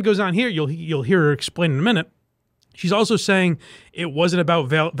Roseanne goes on here, you'll hear her explain in a minute. She's also saying it wasn't about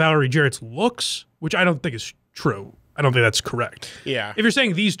Valerie Jarrett's looks, which I don't think is true. I don't think that's correct. Yeah. If you're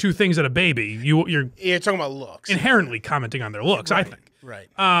saying these two things at a baby, you're talking about looks. Inherently commenting on their looks, I think. Right.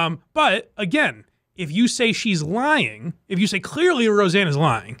 But again, if you say she's lying, if you say clearly Roseanne is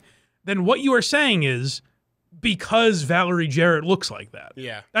lying, then what you are saying is because Valerie Jarrett looks like that.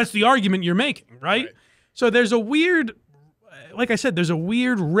 Yeah. That's the argument you're making, right? So there's a weird, like I said, there's a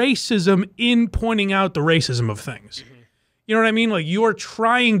weird racism in pointing out the racism of things. You know what I mean? Like, you're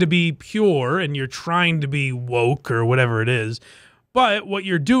trying to be pure and you're trying to be woke or whatever it is, but what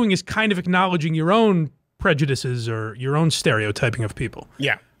you're doing is kind of acknowledging your own prejudices or your own stereotyping of people.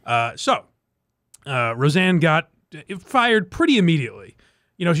 Yeah. So Roseanne got fired pretty immediately.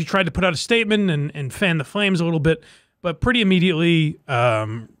 You know, she tried to put out a statement and fan the flames a little bit, but pretty immediately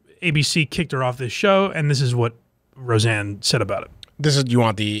ABC kicked her off this show, and this is what Roseanne said about it. This is, you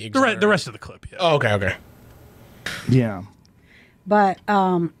want the rest of the clip. Yeah. Oh, okay. Yeah. But,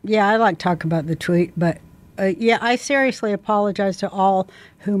 yeah, I like to talk about the tweet, but, yeah, I seriously apologize to all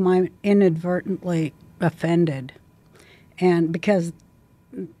whom I inadvertently offended. And because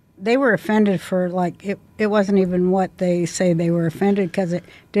they were offended for, like, it wasn't even what they say they were offended because it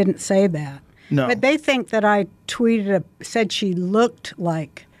didn't say that. No. But they think that I said she looked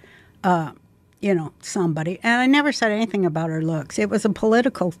like, you know, somebody. And I never said anything about her looks. It was a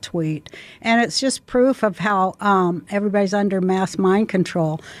political tweet. And it's just proof of how everybody's under mass mind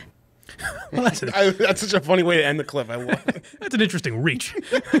control. Well, that's such a funny way to end the clip. I love it. That's an interesting reach.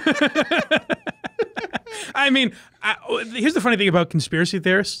 I mean, here's the funny thing about conspiracy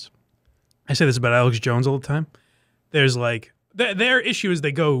theorists. I say this about Alex Jones all the time. There's like, their issue is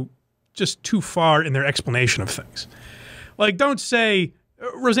they go just too far in their explanation of things. Like, don't say,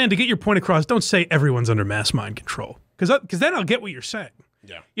 Roseanne, to get your point across, don't say everyone's under mass mind control. Because then I'll get what you're saying.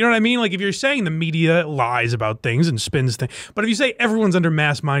 Yeah. You know what I mean? Like, if you're saying the media lies about things and spins things, but if you say everyone's under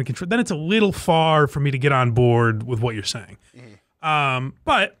mass mind control, then it's a little far for me to get on board with what you're saying.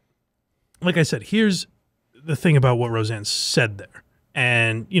 But, like I said, here's the thing about what Roseanne said there.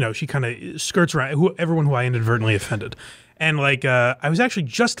 And, you know, she kind of skirts around everyone who I inadvertently offended. And, like, I was actually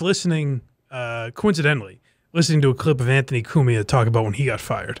just listening, coincidentally, listening to a clip of Anthony Cumia talk about when he got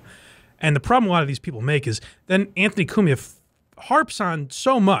fired. And the problem a lot of these people make is then Anthony Cumia harps on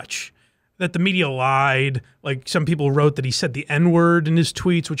so much that the media lied. Like, some people wrote that he said the N-word in his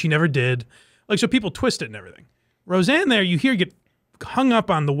tweets, which he never did. Like, so people twist it and everything. Roseanne there, you hear get hung up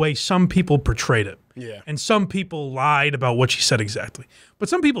on the way some people portrayed it. Yeah. And some people lied about what she said exactly. But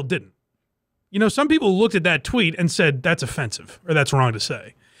some people didn't. You know, some people looked at that tweet and said, that's offensive, or that's wrong to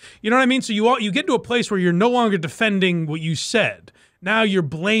say. You know what I mean? So you get to a place where you're no longer defending what you said. Now you're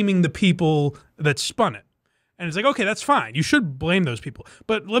blaming the people that spun it. And it's like, okay, that's fine. You should blame those people.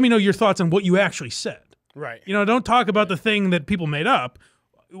 But let me know your thoughts on what you actually said. Right. You know, don't talk about the thing that people made up.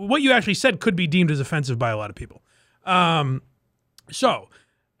 What you actually said could be deemed as offensive by a lot of people. So,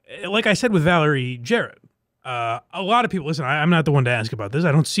 like I said with Valerie Jarrett, a lot of people, listen, I'm not the one to ask about this.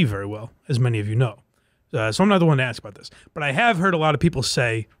 I don't see very well, as many of you know. So I'm not the one to ask about this. But I have heard a lot of people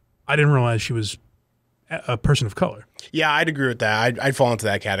say, I didn't realize she was a person of color. Yeah, I'd agree with that. I'd fall into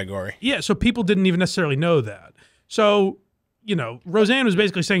that category. Yeah, so people didn't even necessarily know that. So, you know, Roseanne was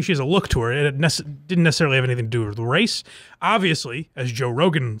basically saying she has a look to her. It didn't necessarily have anything to do with the race. Obviously, as Joe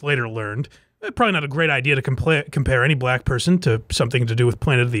Rogan later learned, probably not a great idea to compare any black person to something to do with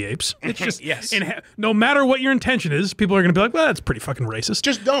Planet of the Apes. It's just, yes. No matter what your intention is, people are going to be like, well, that's pretty fucking racist.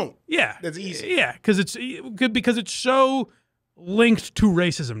 Just don't. Yeah. That's easy. Yeah, because it's so linked to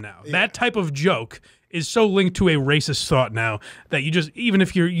racism now. Yeah. That type of joke is so linked to a racist thought now that you just, even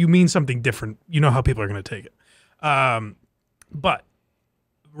if you mean something different, you know how people are going to take it. But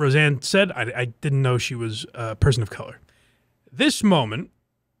Roseanne said, I didn't know she was a person of color. This moment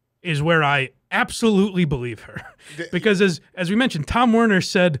is where I absolutely believe her. Because as we mentioned, Tom Werner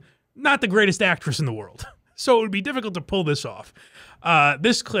said, not the greatest actress in the world. So it would be difficult to pull this off.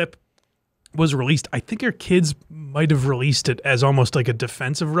 This clip was released, I think her kids might have released it as almost like a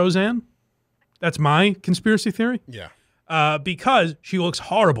defense of Roseanne. That's my conspiracy theory. Yeah. Because she looks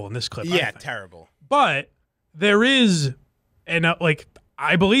horrible in this clip. Yeah, terrible. But there is, and like,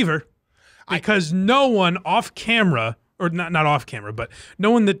 I believe her, because no one off camera, or not off camera, but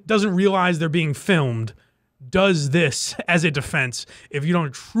no one that doesn't realize they're being filmed does this as a defense if you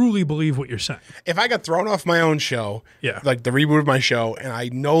don't truly believe what you're saying. If I got thrown off my own show, like the reboot of my show, and I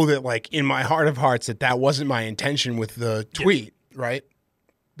know that, like, in my heart of hearts that wasn't my intention with the tweet, right?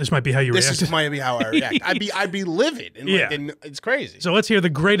 This might be how you react. This might be how I react. I'd be livid. And and it's crazy. So let's hear the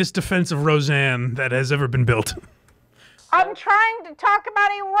greatest defense of Roseanne that has ever been built. I'm trying to talk about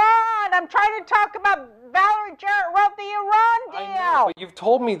Iran. I'm trying to talk about Valerie Jarrett wrote the Iran deal. I know, but you've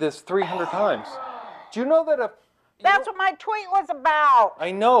told me this 300 times. Do you know that That's what my tweet was about.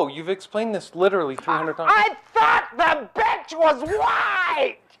 I know, you've explained this literally 300 times. I thought the bitch was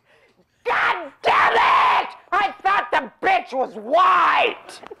white! God damn it! I thought the bitch was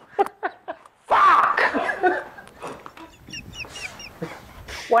white! Fuck!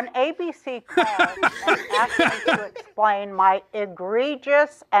 When ABC called and asked me to explain my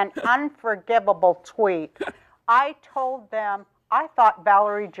egregious and unforgivable tweet, I told them I thought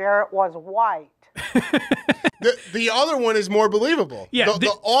Valerie Jarrett was white. The other one is more believable. Yeah,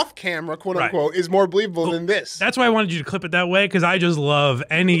 the off-camera, quote-unquote, is more believable than this. That's why I wanted you to clip it that way, because I just love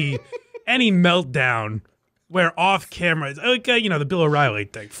any meltdown where off-camera, it's like, the Bill O'Reilly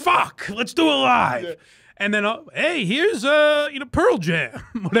thing. Fuck, let's do it live. Yeah. And then, hey, here's, Pearl Jam,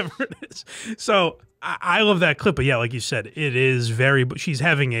 whatever it is. So I love that clip. But yeah, like you said, it is she's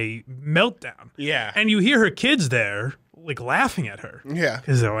having a meltdown. Yeah. And you hear her kids there, like, laughing at her. Yeah.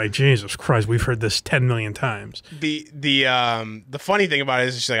 Because they're like, Jesus Christ, we've heard this 10 million times. The funny thing about it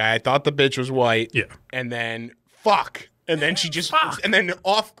is she's like, I thought the bitch was white. Yeah. And then, fuck. And then she just, and then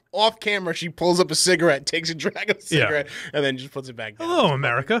off camera, she pulls up a cigarette, takes a drag of the cigarette, and then just puts it back down. Hello,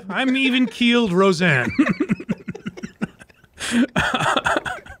 America. I'm even-keeled Roseanne.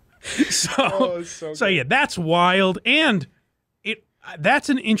 So yeah, that's wild. And that's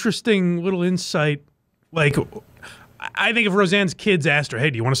an interesting little insight. Like, I think if Roseanne's kids asked her,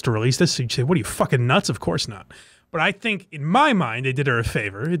 hey, do you want us to release this? She'd say, what are you, fucking nuts? Of course not. But I think, in my mind, they did her a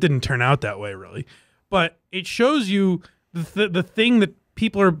favor. It didn't turn out that way, really. But it shows you the thing that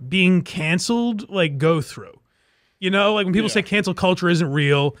people are being canceled, like, go through. You know, like when people say cancel culture isn't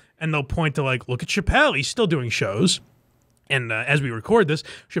real, and they'll point to, like, look at Chappelle. He's still doing shows. And as we record this,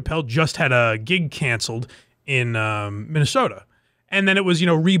 Chappelle just had a gig canceled in Minnesota. And then it was,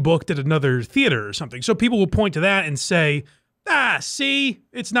 rebooked at another theater or something. So people will point to that and say, see,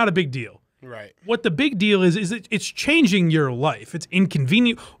 it's not a big deal. Right. What the big deal is that it's changing your life. It's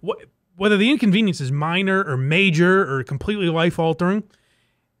inconvenient. Whether the inconvenience is minor or major or completely life-altering,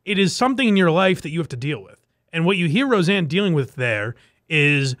 it is something in your life that you have to deal with. And what you hear Roseanne dealing with there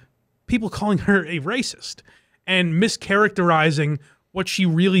is people calling her a racist and mischaracterizing what she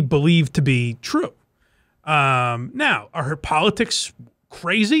really believed to be true. Now, are her politics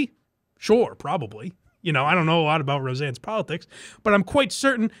crazy? Sure, probably. I don't know a lot about Roseanne's politics, but I'm quite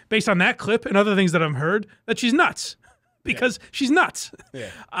certain, based on that clip and other things that I've heard, that she's nuts. Because she's nuts.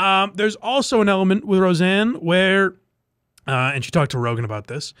 Yeah. There's also an element with Roseanne where, and she talked to Rogan about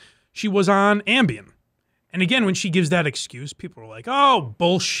this, she was on Ambien. And again, when she gives that excuse, people are like, oh,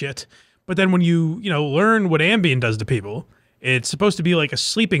 bullshit. But then when you learn what Ambien does to people, it's supposed to be like a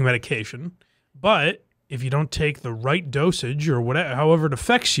sleeping medication. But if you don't take the right dosage or whatever, however it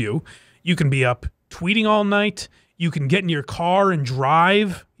affects you, you can be up tweeting all night. You can get in your car and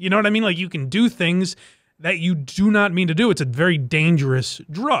drive. You know what I mean? Like, you can do things that you do not mean to do. It's a very dangerous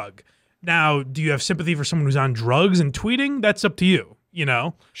drug. Now, do you have sympathy for someone who's on drugs and tweeting? That's up to you,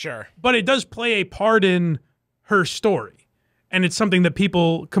 Sure. But it does play a part in her story, and it's something that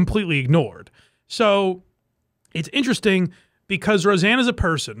people completely ignored. So it's interesting because Roseanne is a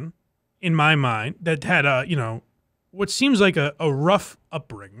person, in my mind, that had what seems like a rough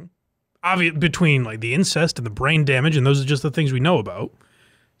upbringing, between like the incest and the brain damage, and those are just the things we know about.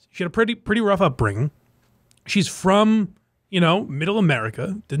 She had a pretty rough upbringing. She's from, middle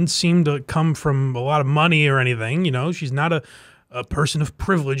America. Didn't seem to come from a lot of money or anything. She's not a person of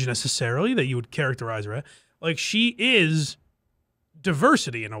privilege necessarily that you would characterize her as. Like, she is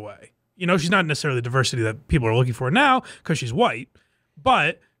diversity in a way. She's not necessarily the diversity that people are looking for now because she's white,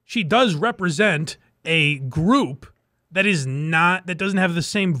 but she does represent a group that doesn't have the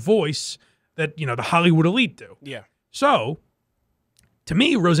same voice that, the Hollywood elite do. Yeah. So, to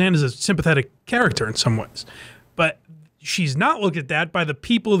me, Roseanne is a sympathetic character in some ways, but she's not looked at that by the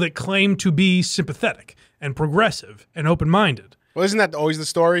people that claim to be sympathetic and progressive and open-minded. Well, isn't that always the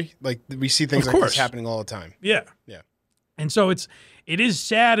story? Like, we see things Of like course. this happening all the time. Yeah. Yeah. And so it is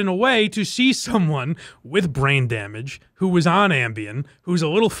sad in a way to see someone with brain damage who was on Ambien, who's a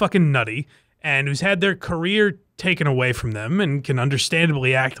little fucking nutty, and who's had their career taken away from them and can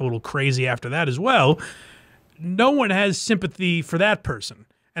understandably act a little crazy after that as well. No one has sympathy for that person.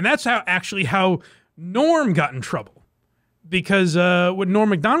 And that's how Norm got in trouble. Because what Norm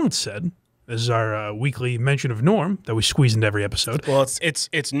Macdonald said, this is our weekly mention of Norm that we squeeze into every episode. Well,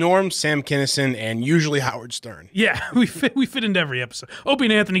 it's Norm, Sam Kinison, and usually Howard Stern. Yeah, we fit into every episode. Opie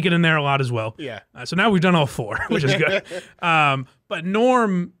and Anthony get in there a lot as well. Yeah. So now we've done all four, which is good. But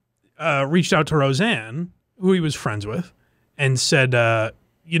Norm reached out to Roseanne, who he was friends with, and said, well,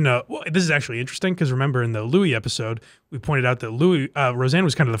 this is actually interesting because remember in the Louis episode, we pointed out that Roseanne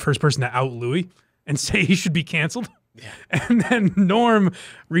was kind of the first person to out Louis and say he should be canceled. Yeah. And then Norm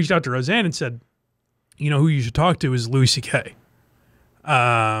reached out to Roseanne and said, who you should talk to is Louis C.K.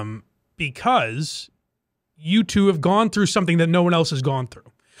 Because you two have gone through something that no one else has gone through,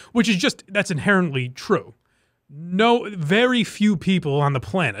 which is that's inherently true. Very few people on the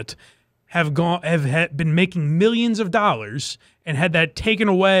planet have been making millions of dollars and had that taken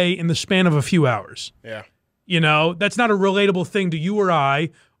away in the span of a few hours. Yeah. That's not a relatable thing to you or I,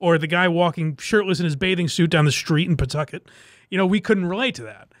 or the guy walking shirtless in his bathing suit down the street in Pawtucket. We couldn't relate to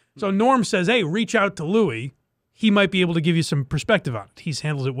that. So Norm says, hey, reach out to Louis. He might be able to give you some perspective on it. He's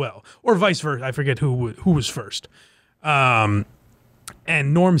handled it well. Or vice versa. I forget who was first. And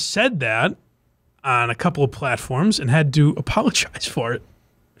Norm said that on a couple of platforms and had to apologize for it.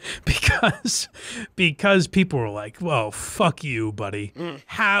 Because people were like, well, fuck you, buddy.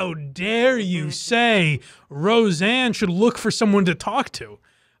 How dare you say Roseanne should look for someone to talk to?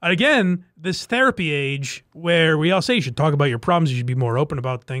 Again, this therapy age where we all say you should talk about your problems, you should be more open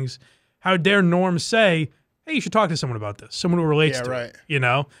about things. How dare Norm say, hey, you should talk to someone about this, someone who relates to it,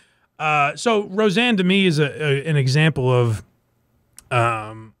 So Roseanne to me is an example of,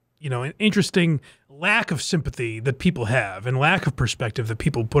 an interesting lack of sympathy that people have and lack of perspective that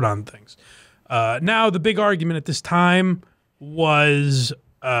people put on things. Now, the big argument at this time was,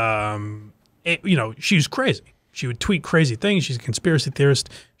 she was crazy. She would tweet crazy things. She's a conspiracy theorist.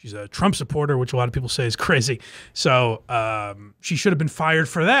 She's a Trump supporter, which a lot of people say is crazy. So she should have been fired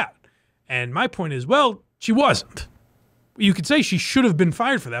for that. And my point is, well, she wasn't. You could say she should have been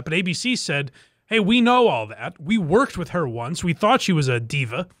fired for that, but ABC said, hey, we know all that. We worked with her once. We thought she was a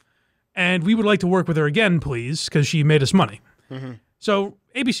diva. And we would like to work with her again, please, because she made us money. Mm-hmm. So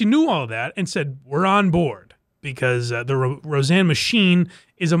ABC knew all of that and said, we're on board because the Roseanne machine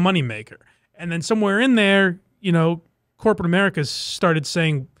is a moneymaker. And then somewhere in there, corporate America started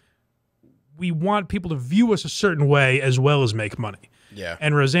saying, we want people to view us a certain way as well as make money. Yeah.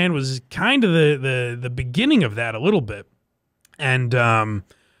 And Roseanne was kind of the beginning of that a little bit. And,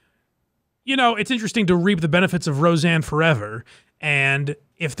 it's interesting to reap the benefits of Roseanne forever. And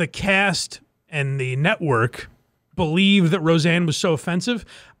if the cast and the network believe that Roseanne was so offensive,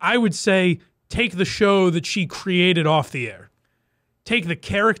 I would say take the show that she created off the air. Take the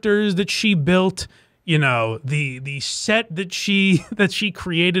characters that she built, the set that she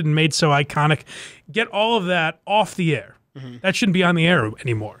created and made so iconic. Get all of that off the air. Mm-hmm. That shouldn't be on the air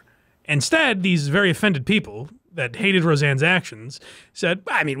anymore. Instead, these very offended people that hated Roseanne's actions said,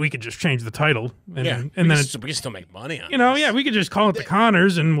 we could just change the title. And we can still make money on it. We could just call it The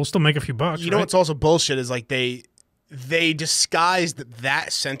Connors and we'll still make a few bucks. You know what's also bullshit is like they disguised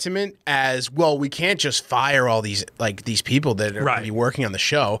that sentiment as, well, we can't just fire all these people that are going to be working on the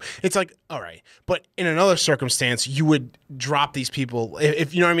show. It's like, all right, but in another circumstance, you would drop these people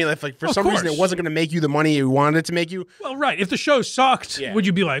if you know what I mean. If for some reason it wasn't going to make you the money you wanted it to make you. Well, right. If the show sucked, would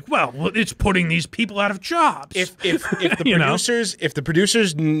you be like, well, it's putting these people out of jobs? If the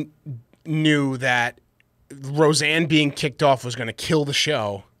producers knew that Roseanne being kicked off was going to kill the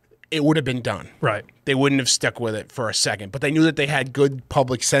show, it would have been done. Right. They wouldn't have stuck with it for a second. But they knew that they had good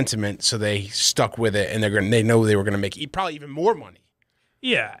public sentiment, so they stuck with it, and they know they were going to make probably even more money.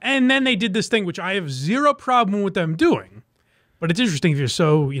 Yeah, and then they did this thing, which I have zero problem with them doing. But it's interesting if you're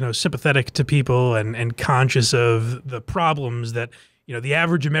so, sympathetic to people and conscious of the problems that, the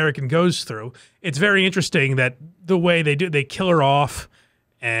average American goes through. It's very interesting that the way they kill her off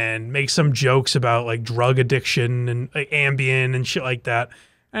and make some jokes about, like, drug addiction and Ambien and shit like that.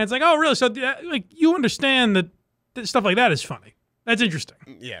 And it's like, oh, really? So, you understand that stuff like that is funny. That's interesting.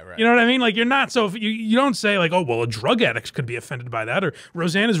 Yeah, right. You know what I mean? Like, you're not so... You don't say, like, oh, well, a drug addict could be offended by that, or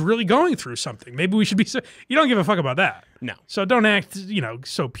Roseanne is really going through something. Maybe we should be... You don't give a fuck about that. No. So don't act,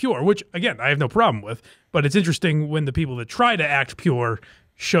 so pure, which, again, I have no problem with. But it's interesting when the people that try to act pure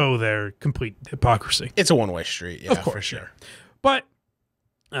show their complete hypocrisy. It's a one-way street, yeah, of course, for sure. But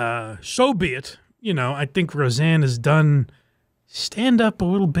so be it. You know, I think Roseanne has done stand-up a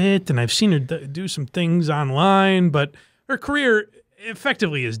little bit, and I've seen her do some things online, but her career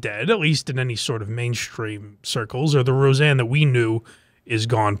effectively is dead, at least in any sort of mainstream circles, or the Roseanne that we knew is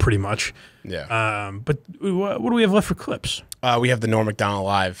gone pretty much. Yeah. But what do we have left for clips? We have the Norm Macdonald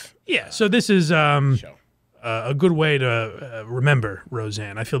Live. Yeah, so this is a good way to remember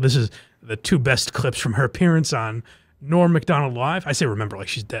Roseanne. I feel this is the two best clips from her appearance on Norm Macdonald Live. I say remember like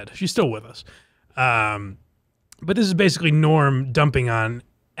she's dead. She's still with us. But this is basically Norm dumping on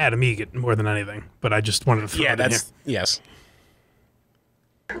Adam Egan more than anything. But I just wanted to throw it in here. Yes.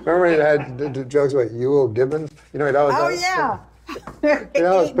 Remember he had the jokes about Ewell Gibbons? You know, he'd always he'd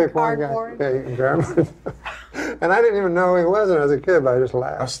always pick one guy. Yeah, you can grab him. And I didn't even know who he was when I was a kid, but I just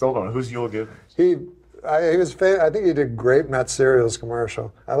laughed. I still don't know. Who's Ewell Gibbons? He was I think he did Grape Nut Cereals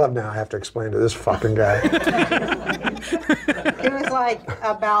commercial. I love now I have to explain to this fucking guy. It was like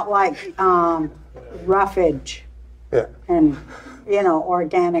about roughage. Yeah. And, you know,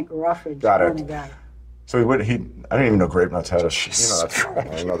 organic roughage. Got it. Oh Kind of guy. So I didn't even know Grape Nuts had a, I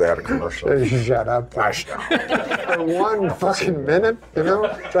didn't know they had a commercial. Shut up. For 1 fucking minute, you know,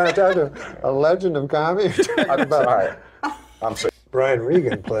 trying to talk to a legend of comedy. I'm sorry. I'm sorry. Brian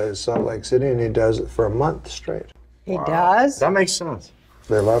Regan plays Salt Lake City, and he does it for a month straight. He does? That makes sense.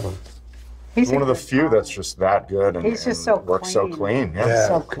 They love him. He's one of the few that's just that good and, He's just so works so clean. Yeah,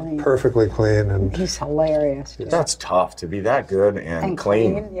 so clean. Perfectly clean. And He's hilarious. Too. That's tough to be that good and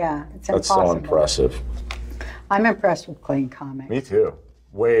clean. Yeah, it's That's impossible. so impressive. I'm impressed with clean comics. Me too.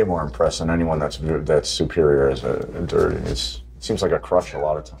 Way more impressed than anyone that's superior as a dirty. It seems like a crush a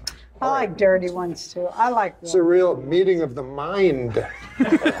lot of times. I like dirty ones too. I like. It's a real meeting of the mind.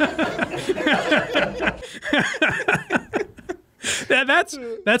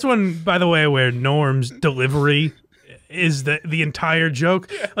 That's one, by the way, where Norm's delivery is the entire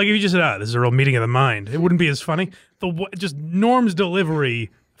joke. Like if you just said, this is a real meeting of the mind, it wouldn't be as funny. Just Norm's delivery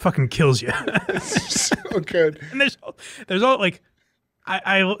fucking kills you. So good. And there's all like,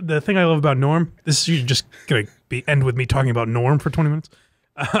 the thing I love about Norm, this is just gonna end with me talking about Norm for 20 minutes.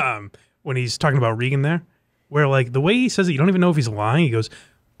 When he's talking about Regan there, where like the way he says it, you don't even know if he's lying. He goes,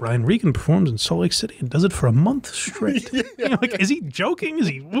 Brian Regan performs in Salt Lake City and does it for a month straight. You know, like, is he joking?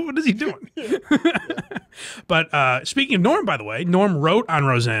 What is he doing? But speaking of Norm, by the way, Norm wrote on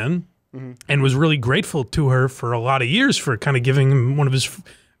Roseanne and was really grateful to her for a lot of years for kind of giving him one of his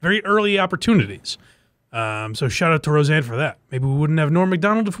very early opportunities. So shout out to Roseanne for that. Maybe we wouldn't have Norm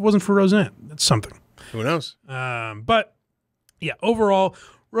Macdonald if it wasn't for Roseanne. That's something. Who knows? But yeah, overall,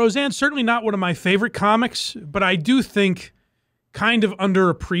 Roseanne's certainly not one of my favorite comics, but I do think kind of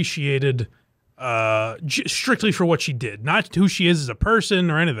underappreciated strictly for what she did, not who she is as a person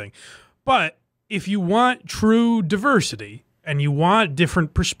or anything. But if you want true diversity and you want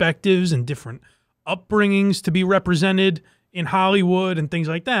different perspectives and different upbringings to be represented in Hollywood and things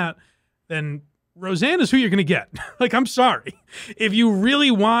like that, then Roseanne is who you're going to get. Like, I'm sorry. If you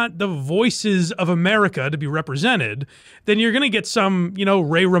really want the voices of America to be represented, then you're going to get some, you know,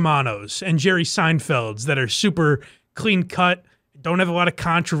 Ray Romanos and Jerry Seinfelds that are super clean cut, don't have a lot of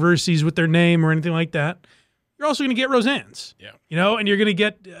controversies with their name or anything like that. You're also going to get Roseanne's, you know, and you're going to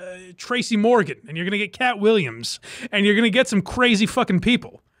get Tracy Morgan, and you're going to get Cat Williams, and you're going to get some crazy fucking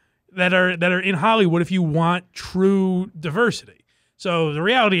people that are in Hollywood if you want true diversity. So the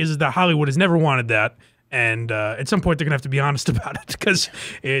reality is that Hollywood has never wanted that, and at some point they're going to have to be honest about it because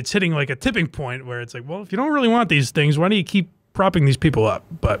it's hitting like a tipping point where it's like, well, if you don't really want these things, why do you keep propping these people up?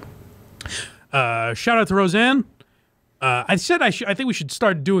 But shout out to Roseanne. I said I think we should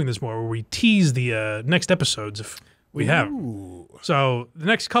start doing this more, where we tease the next episodes if we have them. So the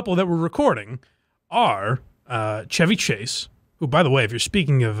next couple that we're recording are Chevy Chase, who, by the way, if you're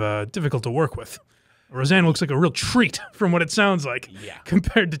speaking of difficult to work with, Roseanne looks like a real treat from what it sounds like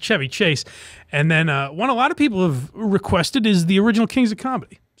compared to Chevy Chase. And then one a lot of people have requested is the original Kings of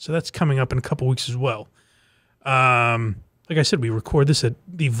Comedy. So that's coming up in a couple weeks as well. Like I said, we record this at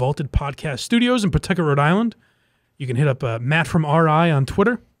the Vaulted Podcast Studios in Pawtucket, Rhode Island. You can hit up Matt from RI on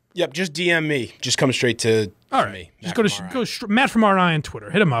Twitter. Yep, just DM me. Just come straight to me. Just go Matt from RI on Twitter.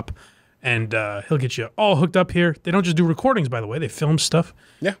 Hit him up, and he'll get you all hooked up here. They don't just do recordings, by the way. They film stuff.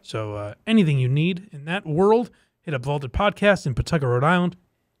 Yeah. So anything you need in that world, hit up Vaulted Podcast in Pawtucket, Rhode Island.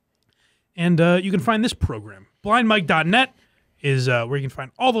 And you can find this program. BlindMike.net is where you can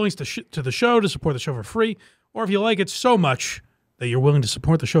find all the links to the show to support the show for free. Or if you like it so much that you're willing to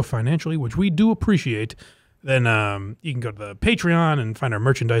support the show financially, which we do appreciate, then you can go to the Patreon and find our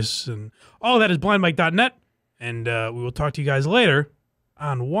merchandise. And all of that is blindmike.net. And we will talk to you guys later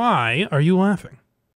on Why Are You Laughing?